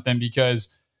saying something,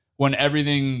 because when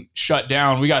everything shut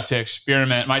down, we got to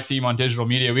experiment. My team on digital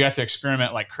media, we got to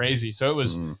experiment like crazy. So it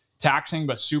was taxing,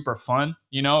 but super fun.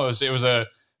 It was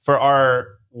for our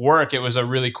work, it was a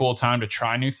really cool time to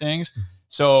try new things.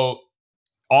 So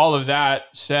all of that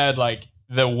said, like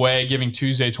the way Giving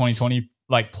Tuesday 2020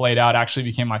 like played out actually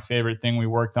became my favorite thing we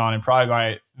worked on, and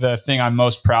probably the thing I'm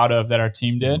most proud of that our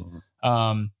team did.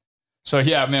 So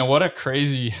yeah, man, what a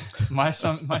crazy, my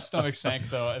stomach sank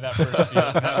though in that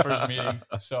first meeting.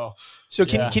 So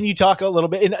can you talk a little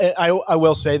bit? And I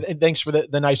will say thanks for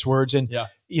the nice words. And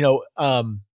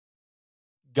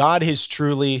God has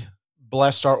truly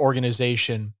blessed our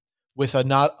organization with a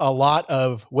lot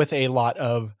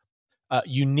of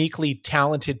uniquely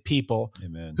talented people.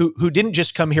 Amen. who didn't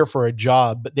just come here for a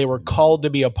job, but they were called to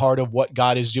be a part of what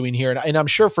God is doing here. And I'm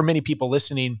sure for many people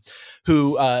listening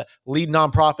who lead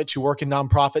nonprofits, who work in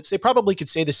nonprofits, they probably could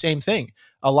say the same thing.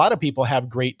 A lot of people have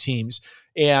great teams,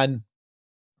 and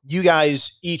you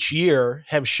guys each year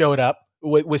have showed up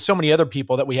with so many other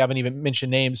people that we haven't even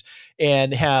mentioned names,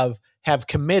 and have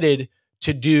committed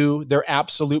to do their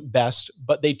absolute best,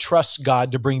 but they trust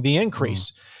God to bring the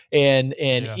increase. And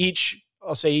each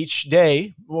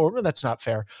day, well, that's not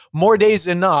fair. More days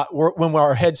than not, when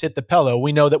our heads hit the pillow,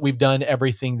 we know that we've done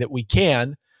everything that we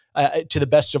can to the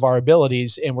best of our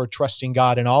abilities, and we're trusting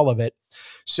God in all of it.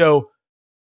 So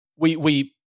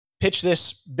we pitch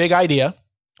this big idea.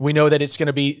 We know that it's going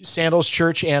to be Sandals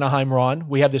Church, Anaheim, Ron.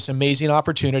 We have this amazing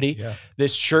opportunity,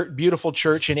 this beautiful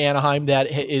church in Anaheim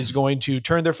that is going to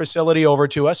turn their facility over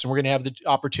to us, and we're going to have the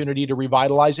opportunity to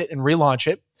revitalize it and relaunch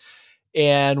it.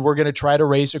 And we're going to try to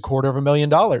raise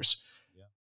 $250,000. Yeah.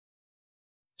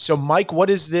 So Mike, what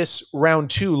does this round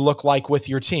 2 look like with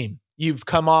your team? You've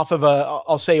come off of a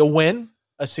win,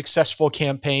 a successful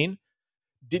campaign.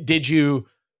 Did you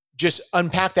just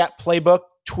unpack that playbook,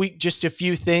 tweak just a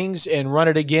few things and run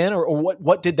it again? Or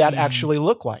what did that actually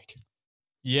look like?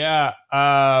 Yeah.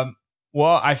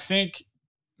 Well, I think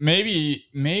maybe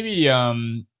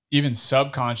even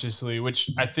subconsciously, which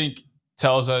I think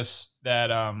tells us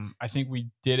that I think we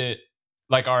did it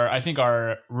like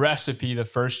our recipe the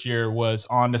first year was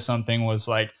onto something, was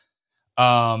like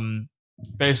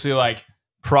basically like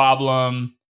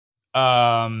problem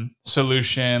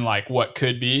solution, like what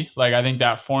could be. Like I think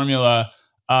that formula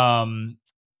I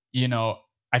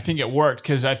think it worked,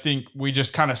 because I think we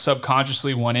just kind of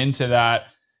subconsciously went into that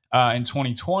in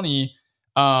 2020.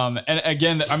 And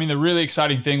again, I mean, the really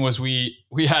exciting thing was we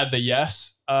had the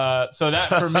yes. So that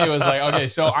for me was like, okay,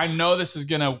 so I know this is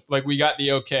gonna, like, we got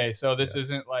the okay. So this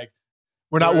isn't like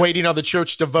We're not waiting on the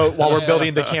church to vote while we're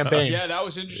building the campaign. Yeah, that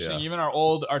was interesting. Even our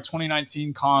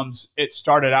 2019 comms, it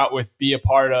started out with be a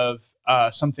part of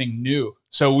something new.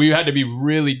 So we had to be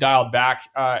really dialed back.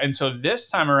 And so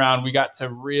this time around, we got to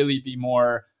really be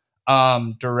more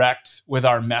direct with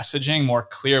our messaging, more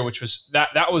clear, which was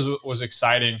that was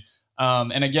exciting.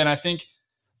 And again, I think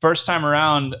first time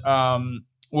around,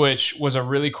 which was a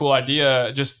really cool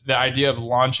idea, just the idea of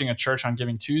launching a church on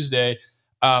Giving Tuesday.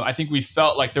 I think we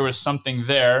felt like there was something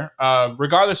there,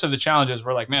 regardless of the challenges.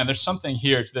 We're like, man, there's something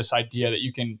here to this idea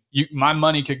that my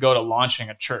money could go to launching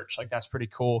a church. Like, that's pretty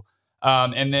cool.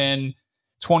 And then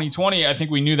 2020, I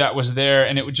think we knew that was there,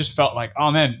 and it just felt like,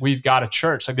 oh man, we've got a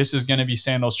church. Like, this is going to be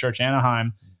Sandals Church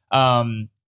Anaheim.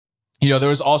 There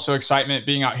was also excitement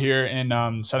being out here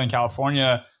in Southern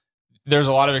California. There's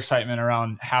a lot of excitement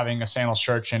around having a Sandals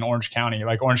Church in Orange County.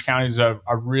 Like, Orange County is a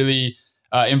really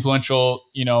influential,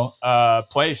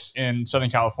 place in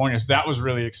Southern California. So that was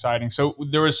really exciting. So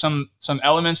there was some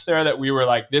elements there that we were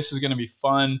like, this is going to be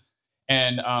fun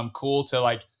and cool to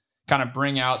like kind of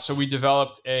bring out. So we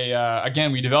developed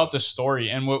a story.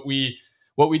 And what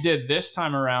we did this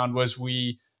time around was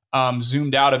we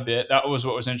zoomed out a bit. That was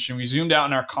what was interesting. We zoomed out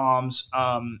in our comms,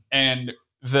 and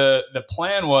the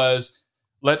plan was,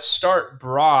 let's start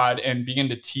broad and begin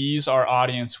to tease our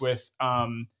audience with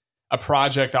a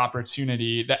project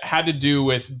opportunity that had to do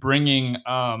with bringing,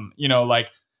 I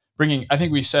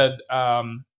think we said,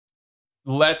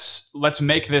 let's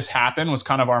make this happen was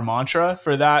kind of our mantra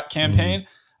for that campaign.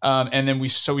 And then we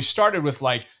started with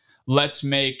like, let's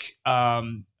make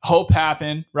hope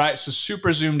happen, right? So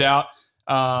super zoomed out.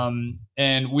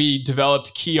 And we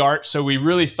developed key art. So we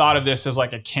really thought of this as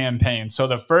like a campaign. So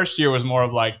the first year was more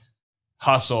of like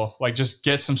hustle, like just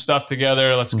get some stuff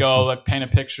together. Let's go, like paint a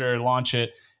picture, launch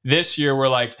it. This year, we're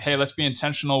like, hey, let's be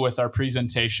intentional with our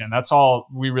presentation. That's all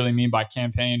we really mean by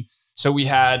campaign. So we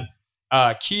had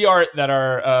key art that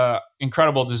our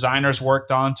incredible designers worked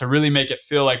on to really make it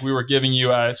feel like we were giving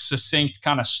you a succinct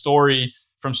kind of story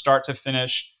from start to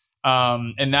finish.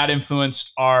 And that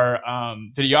influenced our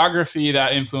videography,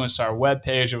 that influenced our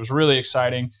webpage. It was really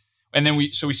exciting. And then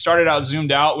we started out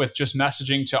zoomed out with just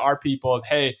messaging to our people of,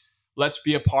 hey, let's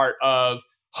be a part of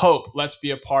hope. Let's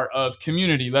be a part of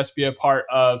community. Let's be a part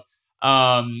of,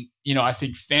 I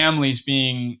think families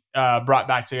being brought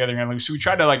back together. And so we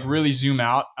tried to like really zoom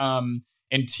out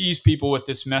and tease people with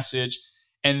this message.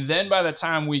 And then by the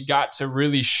time we got to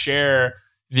really share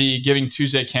the Giving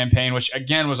Tuesday campaign, which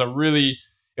again was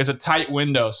a tight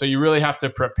window. So you really have to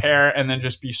prepare and then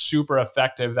just be super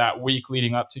effective that week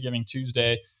leading up to Giving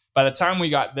Tuesday. By the time we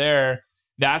got there,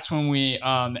 that's when we,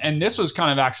 and this was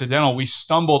kind of accidental, we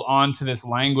stumbled onto this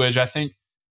language, I think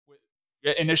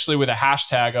initially with a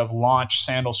hashtag of launch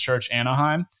Sandals Church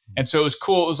Anaheim. And so it was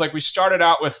cool. It was like, we started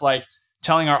out with like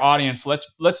telling our audience, let's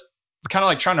kind of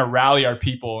like trying to rally our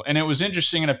people. And it was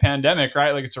interesting in a pandemic,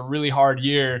 right? Like, it's a really hard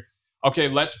year. Okay,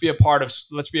 let's be a part of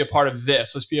this. Let's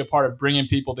be a part of bringing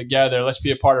people together. Let's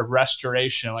be a part of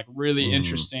restoration, like really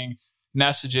interesting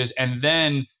messages. And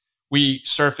then we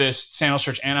surfaced Sandals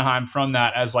Church Anaheim from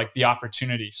that as like the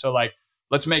opportunity. So like,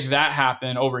 let's make that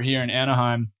happen over here in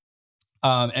Anaheim.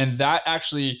 And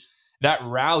that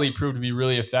rally proved to be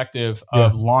really effective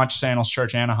of launch Sandals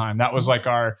Church Anaheim. That was like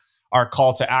our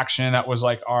call to action. That was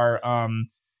like our,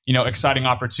 exciting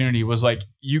opportunity was like,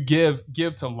 you give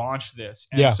to launch this.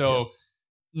 And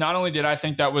not only did I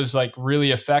think that was like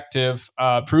really effective,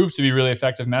 proved to be really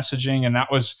effective messaging. And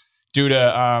that was due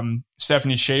to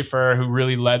Stephanie Schaefer, who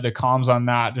really led the comms on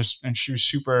that, and she was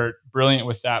super brilliant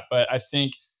with that. But I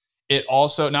think it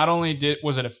also, not only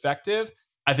was it effective,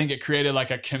 I think it created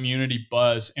like a community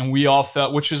buzz, and we all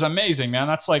felt, which is amazing, man.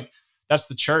 That's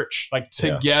the church, like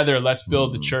together, let's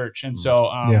build the church. And so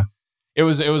it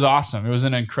was awesome. It was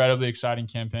an incredibly exciting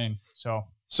campaign. So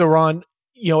Ron,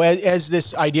 as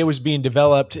this idea was being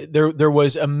developed, there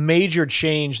was a major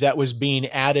change that was being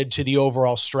added to the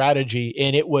overall strategy.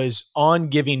 And it was on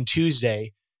Giving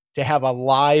Tuesday to have a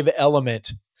live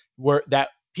element where that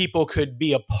people could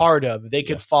be a part of, they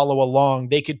could follow along,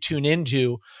 they could tune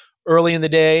into early in the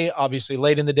day, obviously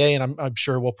late in the day. And I'm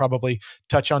sure we'll probably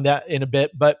touch on that in a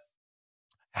bit, but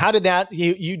how did that,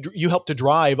 you helped to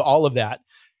drive all of that?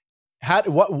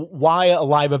 Why a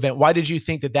live event? Why did you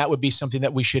think that would be something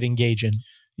that we should engage in?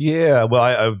 Yeah, well,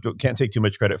 I can't take too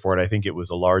much credit for it. I think it was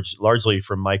largely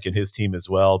from Mike and his team as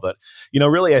well. But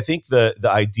really, I think the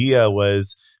idea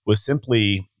was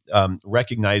simply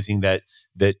recognizing that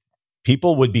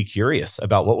people would be curious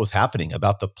about what was happening,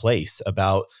 about the place,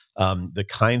 about the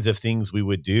kinds of things we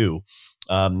would do.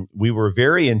 We were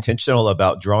very intentional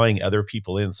about drawing other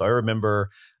people in. So I remember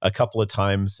a couple of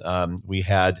times we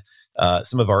had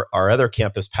some of our other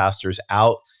campus pastors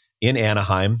out in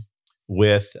Anaheim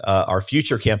with our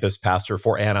future campus pastor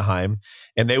for Anaheim,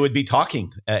 and they would be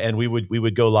talking, and we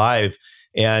would go live.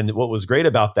 And what was great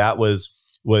about that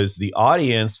was the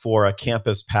audience for a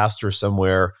campus pastor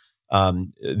somewhere.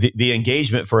 The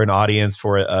engagement for an audience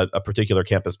for a particular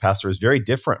campus pastor is very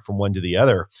different from one to the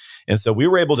other. And so we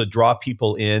were able to draw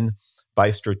people in by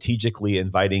strategically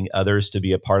inviting others to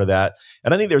be a part of that.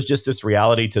 And I think there's just this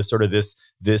reality to sort of the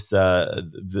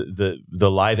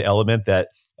live element that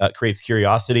creates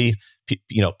curiosity.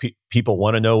 People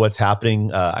want to know what's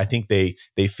happening. I think they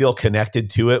feel connected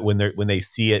to it when they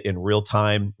see it in real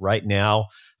time right now.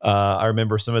 I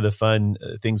remember some of the fun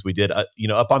things we did,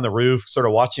 up on the roof, sort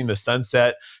of watching the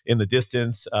sunset in the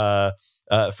distance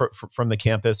from the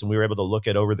campus. And we were able to look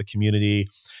over the community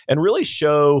and really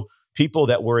show people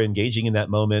that were engaging in that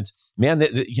moment. Man,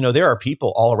 there are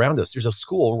people all around us. There's a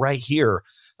school right here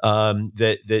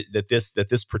that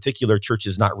this particular church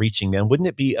is not reaching. Man, wouldn't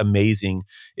it be amazing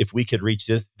if we could reach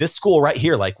this school right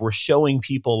here? Like, we're showing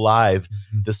people live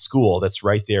the school that's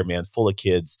right there, man, full of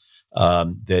kids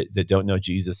that don't know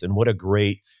Jesus. And what a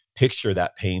great picture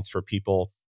that paints for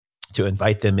people to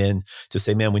invite them in to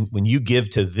say, man, when you give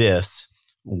to this,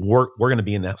 we're going to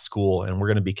be in that school, and we're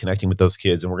going to be connecting with those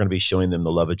kids, and we're going to be showing them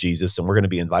the love of Jesus, and we're going to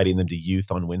be inviting them to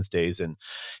youth on Wednesdays. And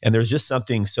there's just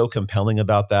something so compelling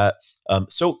about that,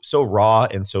 so raw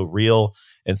and so real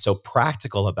and so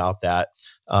practical about that.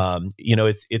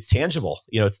 It's tangible.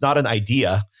 It's not an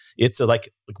idea. It's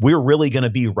like we're really going to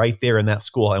be right there in that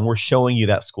school, and we're showing you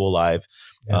that school live.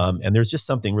 Yeah. And there's just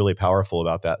something really powerful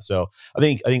about that. So I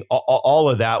think all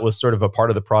of that was sort of a part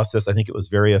of the process. I think it was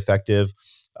very effective.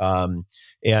 And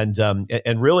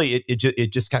really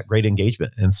it just got great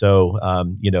engagement. And so,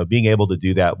 being able to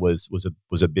do that was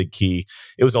a big key.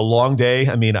 It was a long day.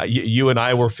 I mean, you and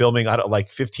I were filming,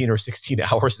 15 or 16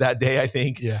 hours that day, I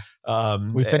think. Yeah.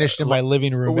 We finished in my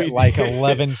living room at like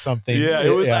 11 something. Yeah, it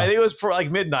was. Yeah. I think it was for like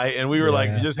midnight, and we were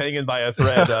just hanging by a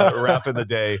thread, wrapping the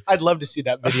day. I'd love to see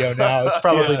that video now. It's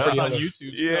probably pretty on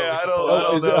YouTube. Yeah, I don't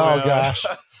know. Oh gosh.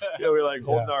 Yeah, we're like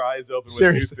holding our eyes open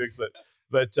with toothpicks.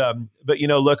 But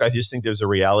look, I just think there's a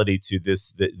reality to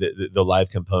this, the live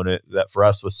component that for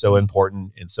us was so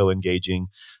important and so engaging.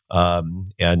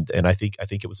 And I think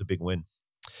it was a big win.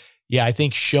 Yeah, I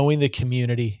think showing the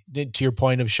community, to your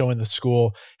point of showing the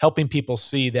school, helping people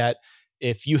see that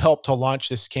if you help to launch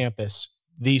this campus,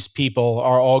 these people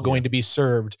are all going to be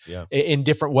served in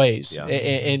different ways,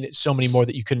 and so many more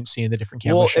that you couldn't see in the different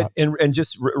campus shops. And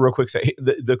just real quick,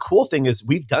 the cool thing is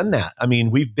we've done that. I mean,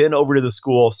 we've been over to the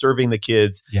school serving the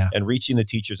kids and reaching the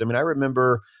teachers. I mean, I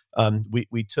remember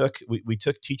we took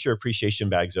teacher appreciation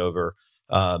bags over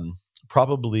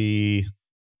probably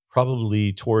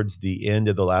towards the end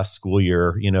of the last school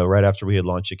year, right after we had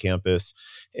launched a campus,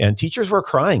 and teachers were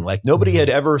crying. Like nobody had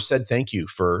ever said thank you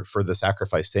for the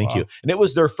sacrifice. Thank you. And it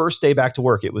was their first day back to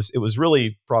work. It was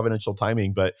really providential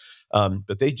timing, but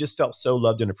they just felt so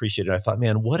loved and appreciated. I thought,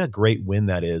 man, what a great win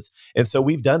that is. And so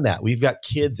we've done that. We've got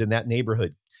kids in that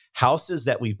neighborhood, houses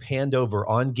that we panned over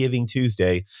on Giving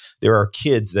Tuesday. There are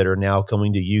kids that are now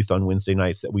coming to youth on Wednesday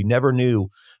nights that we never knew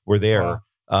were there. Wow.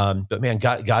 But man,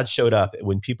 God showed up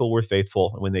when people were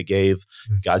faithful, and when they gave,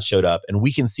 God showed up, and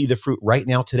we can see the fruit right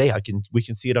now today. We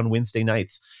can see it on Wednesday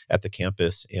nights at the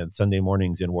campus and Sunday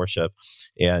mornings in worship.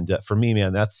 And for me,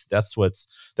 man, that's what's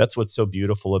so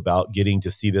beautiful about getting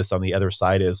to see this on the other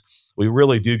side is we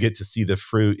really do get to see the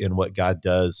fruit in what God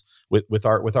does with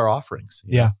our offerings.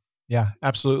 Yeah,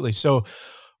 absolutely. So,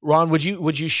 Ron, would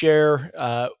you share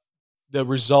the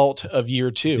result of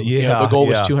year 2? The goal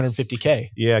was $250K.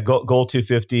 Yeah, goal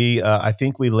 250. I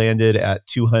think we landed at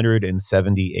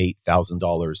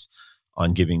 $278,000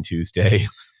 on Giving Tuesday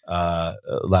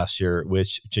last year,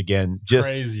 which again, just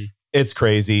crazy. It's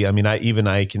crazy. I mean,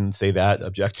 I can say that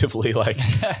objectively, but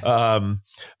I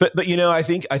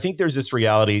think there's this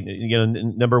reality.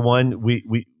 Number one,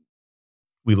 we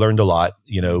learned a lot.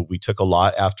 We took a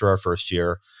lot after our first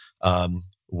year.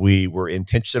 We were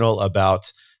intentional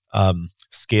about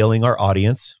scaling our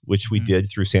audience, which we did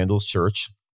through Sandals Church.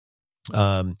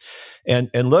 And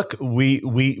look, we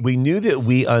knew that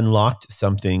we unlocked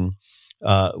something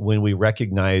when we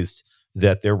recognized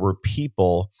that there were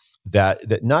people that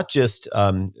not just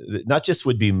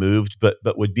would be moved, but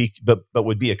would be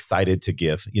excited to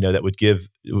give. That would give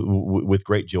with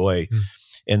great joy.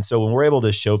 And so when we're able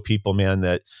to show people, man,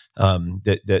 that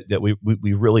we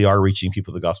really are reaching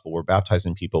people with the gospel, we're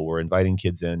baptizing people, we're inviting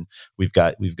kids in. We've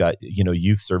got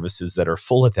youth services that are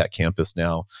full at that campus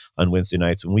now on Wednesday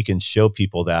nights. When we can show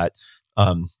people that,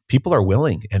 people are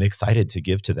willing and excited to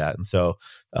give to that. And so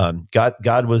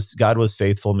God was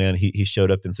faithful, man. He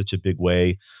showed up in such a big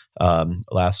way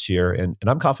last year, and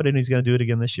I'm confident he's going to do it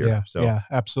again this year. Yeah,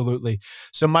 absolutely.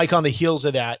 So Mike, on the heels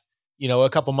of that, a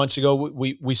couple months ago,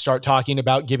 we start talking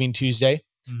about Giving Tuesday.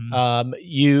 Mm-hmm.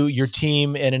 Your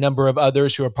team, and a number of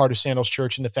others who are part of Sandals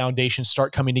Church and the foundation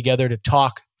start coming together to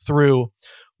talk through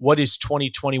what is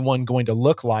 2021 going to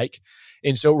look like.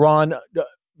 And so, Ron,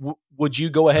 would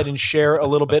you go ahead and share a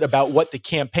little bit about what the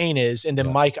campaign is? And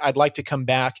then, Mike, I'd like to come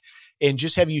back and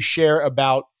just have you share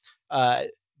about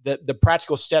the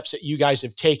practical steps that you guys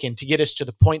have taken to get us to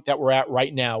the point that we're at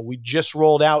right now. We just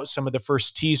rolled out some of the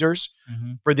first teasers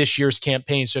for this year's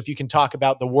campaign. So if you can talk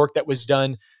about the work that was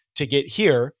done to get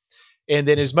here, and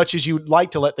then as much as you'd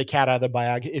like to let the cat out of the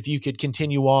bag, if you could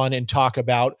continue on and talk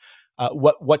about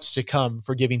what's to come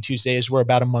for Giving Tuesday, as we're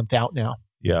about a month out now.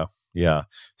 Yeah.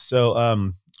 So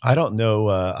I don't know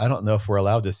if we're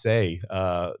allowed to say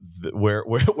where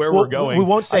we're going. We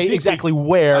won't say exactly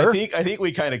where. I think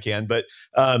we kind of can, but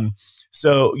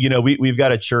so we've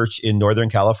got a church in Northern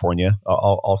California.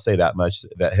 I'll say that much,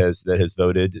 that has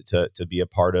voted to be a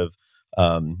part of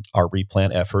our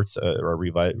replant efforts, our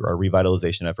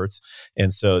revitalization efforts,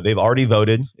 and so they've already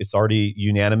voted. It's already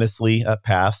unanimously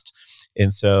passed.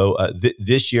 And so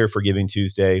this year for Giving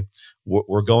Tuesday,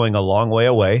 we're going a long way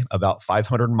away, about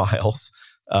 500 miles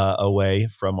away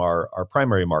from our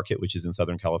primary market, which is in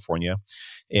Southern California,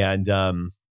 and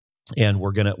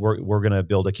we're gonna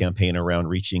build a campaign around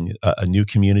reaching a new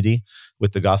community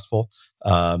with the gospel,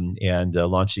 and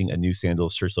launching a new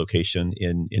Sandals Church location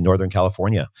in Northern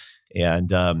California.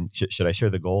 And should I share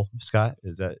the goal, Scott?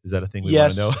 Is that a thing we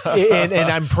want to know? and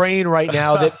I'm praying right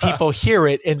now that people hear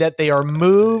it and that they are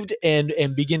moved and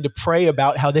begin to pray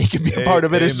about how they can be a part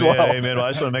of it as well. Amen. Well,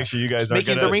 I just want to make sure you guys aren't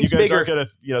going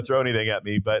to throw anything at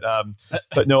me, but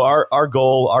no, our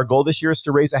goal this year is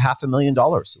to raise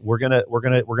 $500,000. We're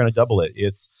gonna double it.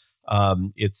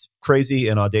 It's crazy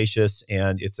and audacious,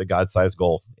 and it's a God-sized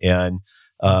goal, and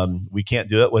we can't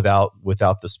do it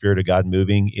without the Spirit of God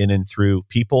moving in and through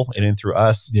people and in through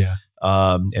us. Yeah.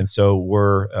 And so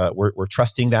we're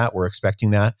trusting that, we're expecting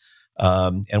that,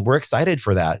 and we're excited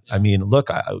for that. I mean, look,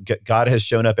 God has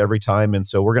shown up every time, and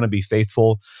so we're going to be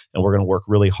faithful, and we're going to work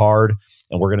really hard,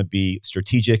 and we're going to be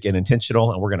strategic and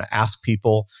intentional, and we're going to ask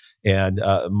people. And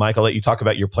Mike, I'll let you talk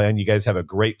about your plan. You guys have a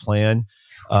great plan.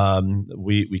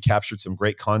 We captured some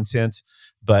great content.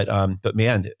 But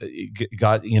man,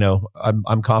 God,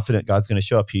 I'm confident God's going to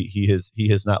show up. He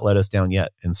has not let us down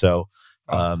yet, and so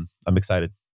I'm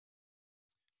excited.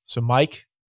 So, Mike,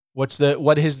 what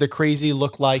has the crazy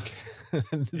look like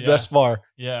thus far?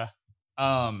 Yeah,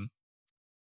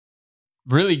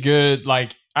 really good.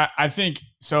 Like I think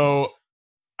so.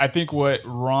 I think what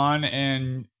Ron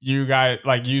and you guys,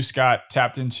 like you, Scott,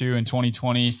 tapped into in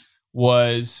 2020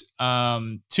 was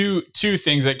two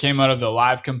things that came out of the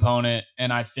live component,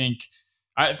 and I think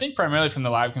primarily from the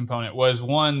live component was,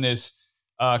 one, this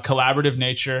collaborative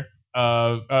nature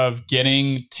of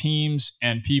getting teams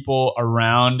and people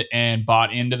around and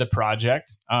bought into the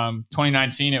project.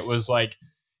 2019, it was like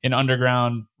an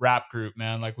underground rap group,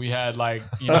 man. Like we had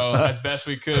as best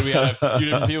we could, we had a few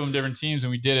different people from different teams, and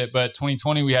we did it. But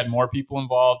 2020, we had more people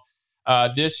involved.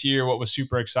 This year, what was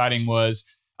super exciting was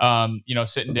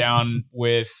sitting down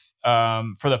with,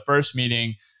 for the first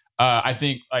meeting, I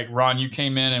think, like, Ron, you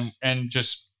came in and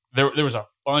just, there was a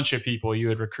bunch of people you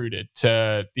had recruited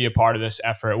to be a part of this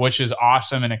effort, which is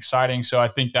awesome and exciting. So I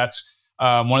think that's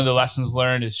one of the lessons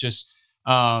learned, is just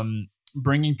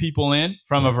bringing people in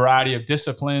from a variety of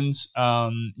disciplines,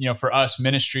 for us,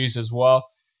 ministries as well.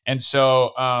 And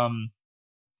so,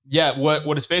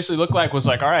 what it's basically looked like was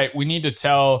like, all right, we need to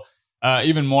tell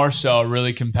even more so a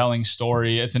really compelling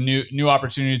story. It's a new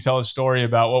opportunity to tell a story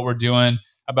about what we're doing,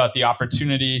 about the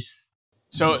opportunity.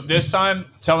 So this time,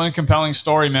 telling a compelling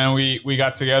story, man, we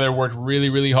got together, worked really,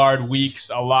 really hard, weeks,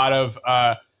 a lot of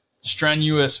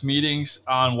strenuous meetings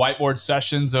on whiteboard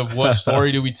sessions of what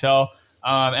story do we tell.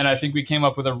 And I think we came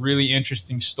up with a really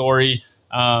interesting story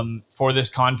for this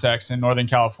context in Northern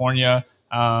California,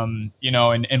 and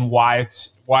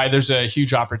why there's a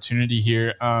huge opportunity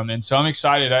here. And so I'm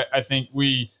excited. I think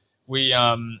we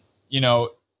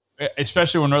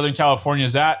especially where Northern California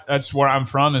is at, that's where I'm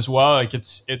from as well. Like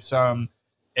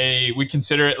we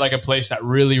consider it like a place that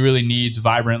really, really needs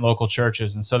vibrant local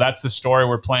churches. And so that's the story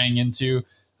we're playing into.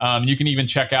 You can even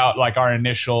check out like our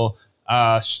initial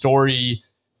story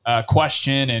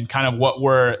question and kind of what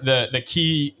were the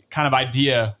key kind of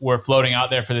idea we're floating out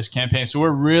there for this campaign. So we're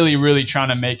really, really trying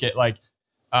to make it like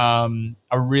a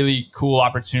really cool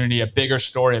opportunity, a bigger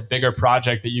story, a bigger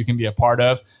project that you can be a part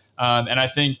of. And I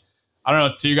think I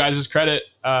don't know, to you guys' credit,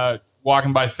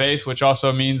 walking by faith, which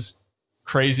also means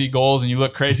crazy goals and you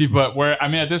look crazy, but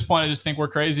at this point, I just think we're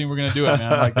crazy and we're going to do it,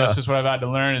 man. Like, that's just what I've had to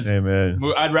learn is Amen.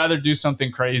 I'd rather do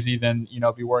something crazy than,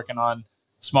 be working on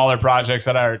smaller projects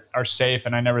that are safe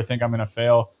and I never think I'm going to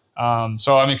fail.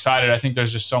 So I'm excited. I think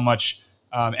there's just so much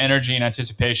energy and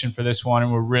anticipation for this one.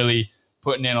 And we're really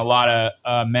putting in a lot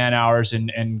of man hours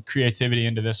and creativity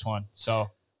into this one.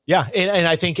 So yeah. And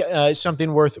I think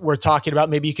something worth talking about,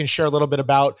 maybe you can share a little bit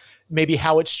about maybe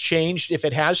how it's changed, if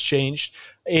it has changed,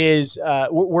 is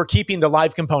we're keeping the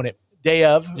live component day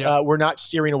of. Yep. We're not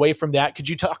steering away from that. Could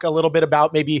you talk a little bit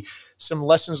about maybe some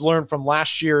lessons learned from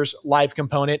last year's live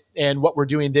component and what we're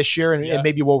doing this year? And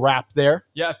maybe we'll wrap there.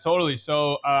 Yeah, totally.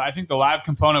 So I think the live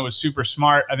component was super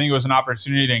smart. I think it was an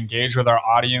opportunity to engage with our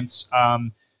audience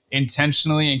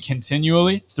intentionally and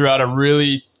continually throughout a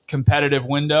really competitive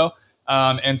window.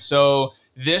 And so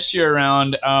this year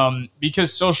around,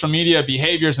 because social media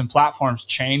behaviors and platforms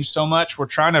change so much, we're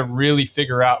trying to really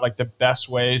figure out like the best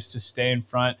ways to stay in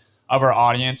front of our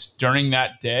audience during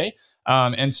that day.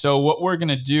 And so what we're going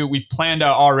to do, we've planned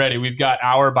out already. We've got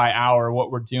hour by hour what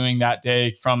we're doing that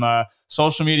day from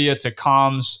social media to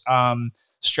comms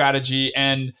strategy.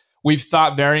 And we've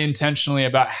thought very intentionally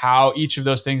about how each of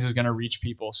those things is going to reach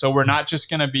people. So we're not just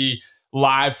going to be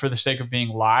live for the sake of being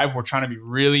live. We're trying to be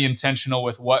really intentional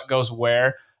with what goes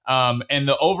where. And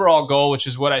the overall goal, which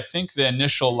is what I think the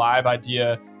initial live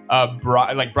idea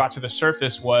brought to the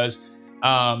surface, was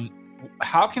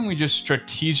how can we just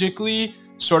strategically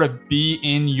sort of be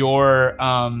in your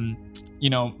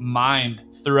mind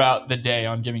throughout the day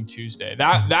on Giving Tuesday.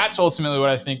 That's ultimately what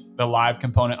I think the live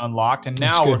component unlocked. And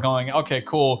now we're going, okay,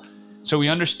 cool. So we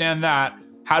understand that.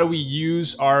 How do we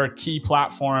use our key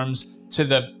platforms to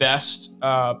the best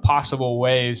possible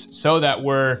ways so that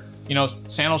we're,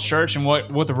 Sandals Church and what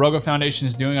the Rogo Foundation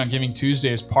is doing on Giving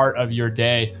Tuesday is part of your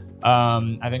day.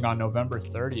 I think on November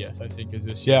 30th, I think is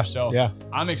this year. So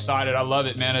I'm excited. I love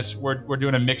it, man. We're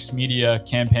doing a mixed media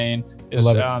campaign is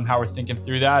how we're thinking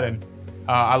through that. And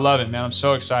I love it, man. I'm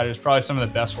so excited. It's probably some of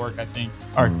the best work I think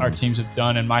our teams have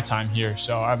done in my time here.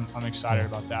 So I'm excited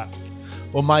about that.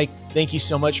 Well, Mike, thank you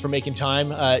so much for making time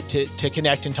to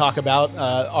connect and talk about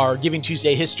our Giving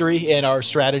Tuesday history and our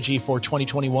strategy for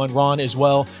 2021. Ron, as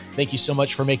well, thank you so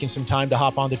much for making some time to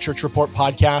hop on the Church Report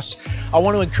podcast. I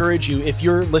want to encourage you, if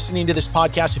you're listening to this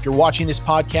podcast, if you're watching this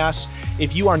podcast,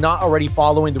 if you are not already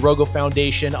following the Rogo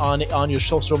Foundation on your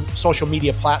social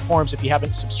media platforms, if you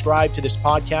haven't subscribed to this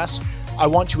podcast, I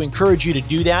want to encourage you to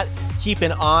do that. Keep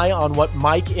an eye on what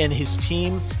Mike and his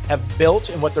team have built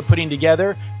and what they're putting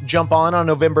together. Jump on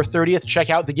November 30th. Check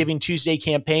out the Giving Tuesday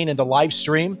campaign and the live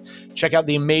stream. Check out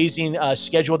the amazing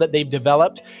schedule that they've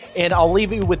developed. And I'll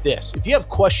leave you with this. If you have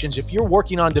questions, if you're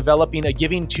working on developing a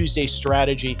Giving Tuesday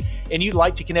strategy and you'd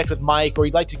like to connect with Mike or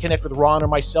you'd like to connect with Ron or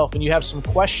myself and you have some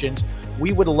questions,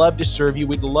 we would love to serve you.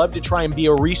 We'd love to try and be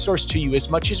a resource to you as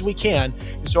much as we can.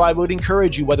 And so I would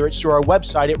encourage you, whether it's through our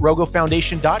website at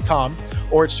rogofoundation.com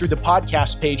or it's through the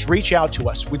podcast page, reach out to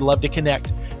us. We'd love to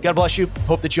connect. God bless you.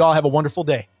 Hope that you all have a wonderful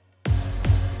day.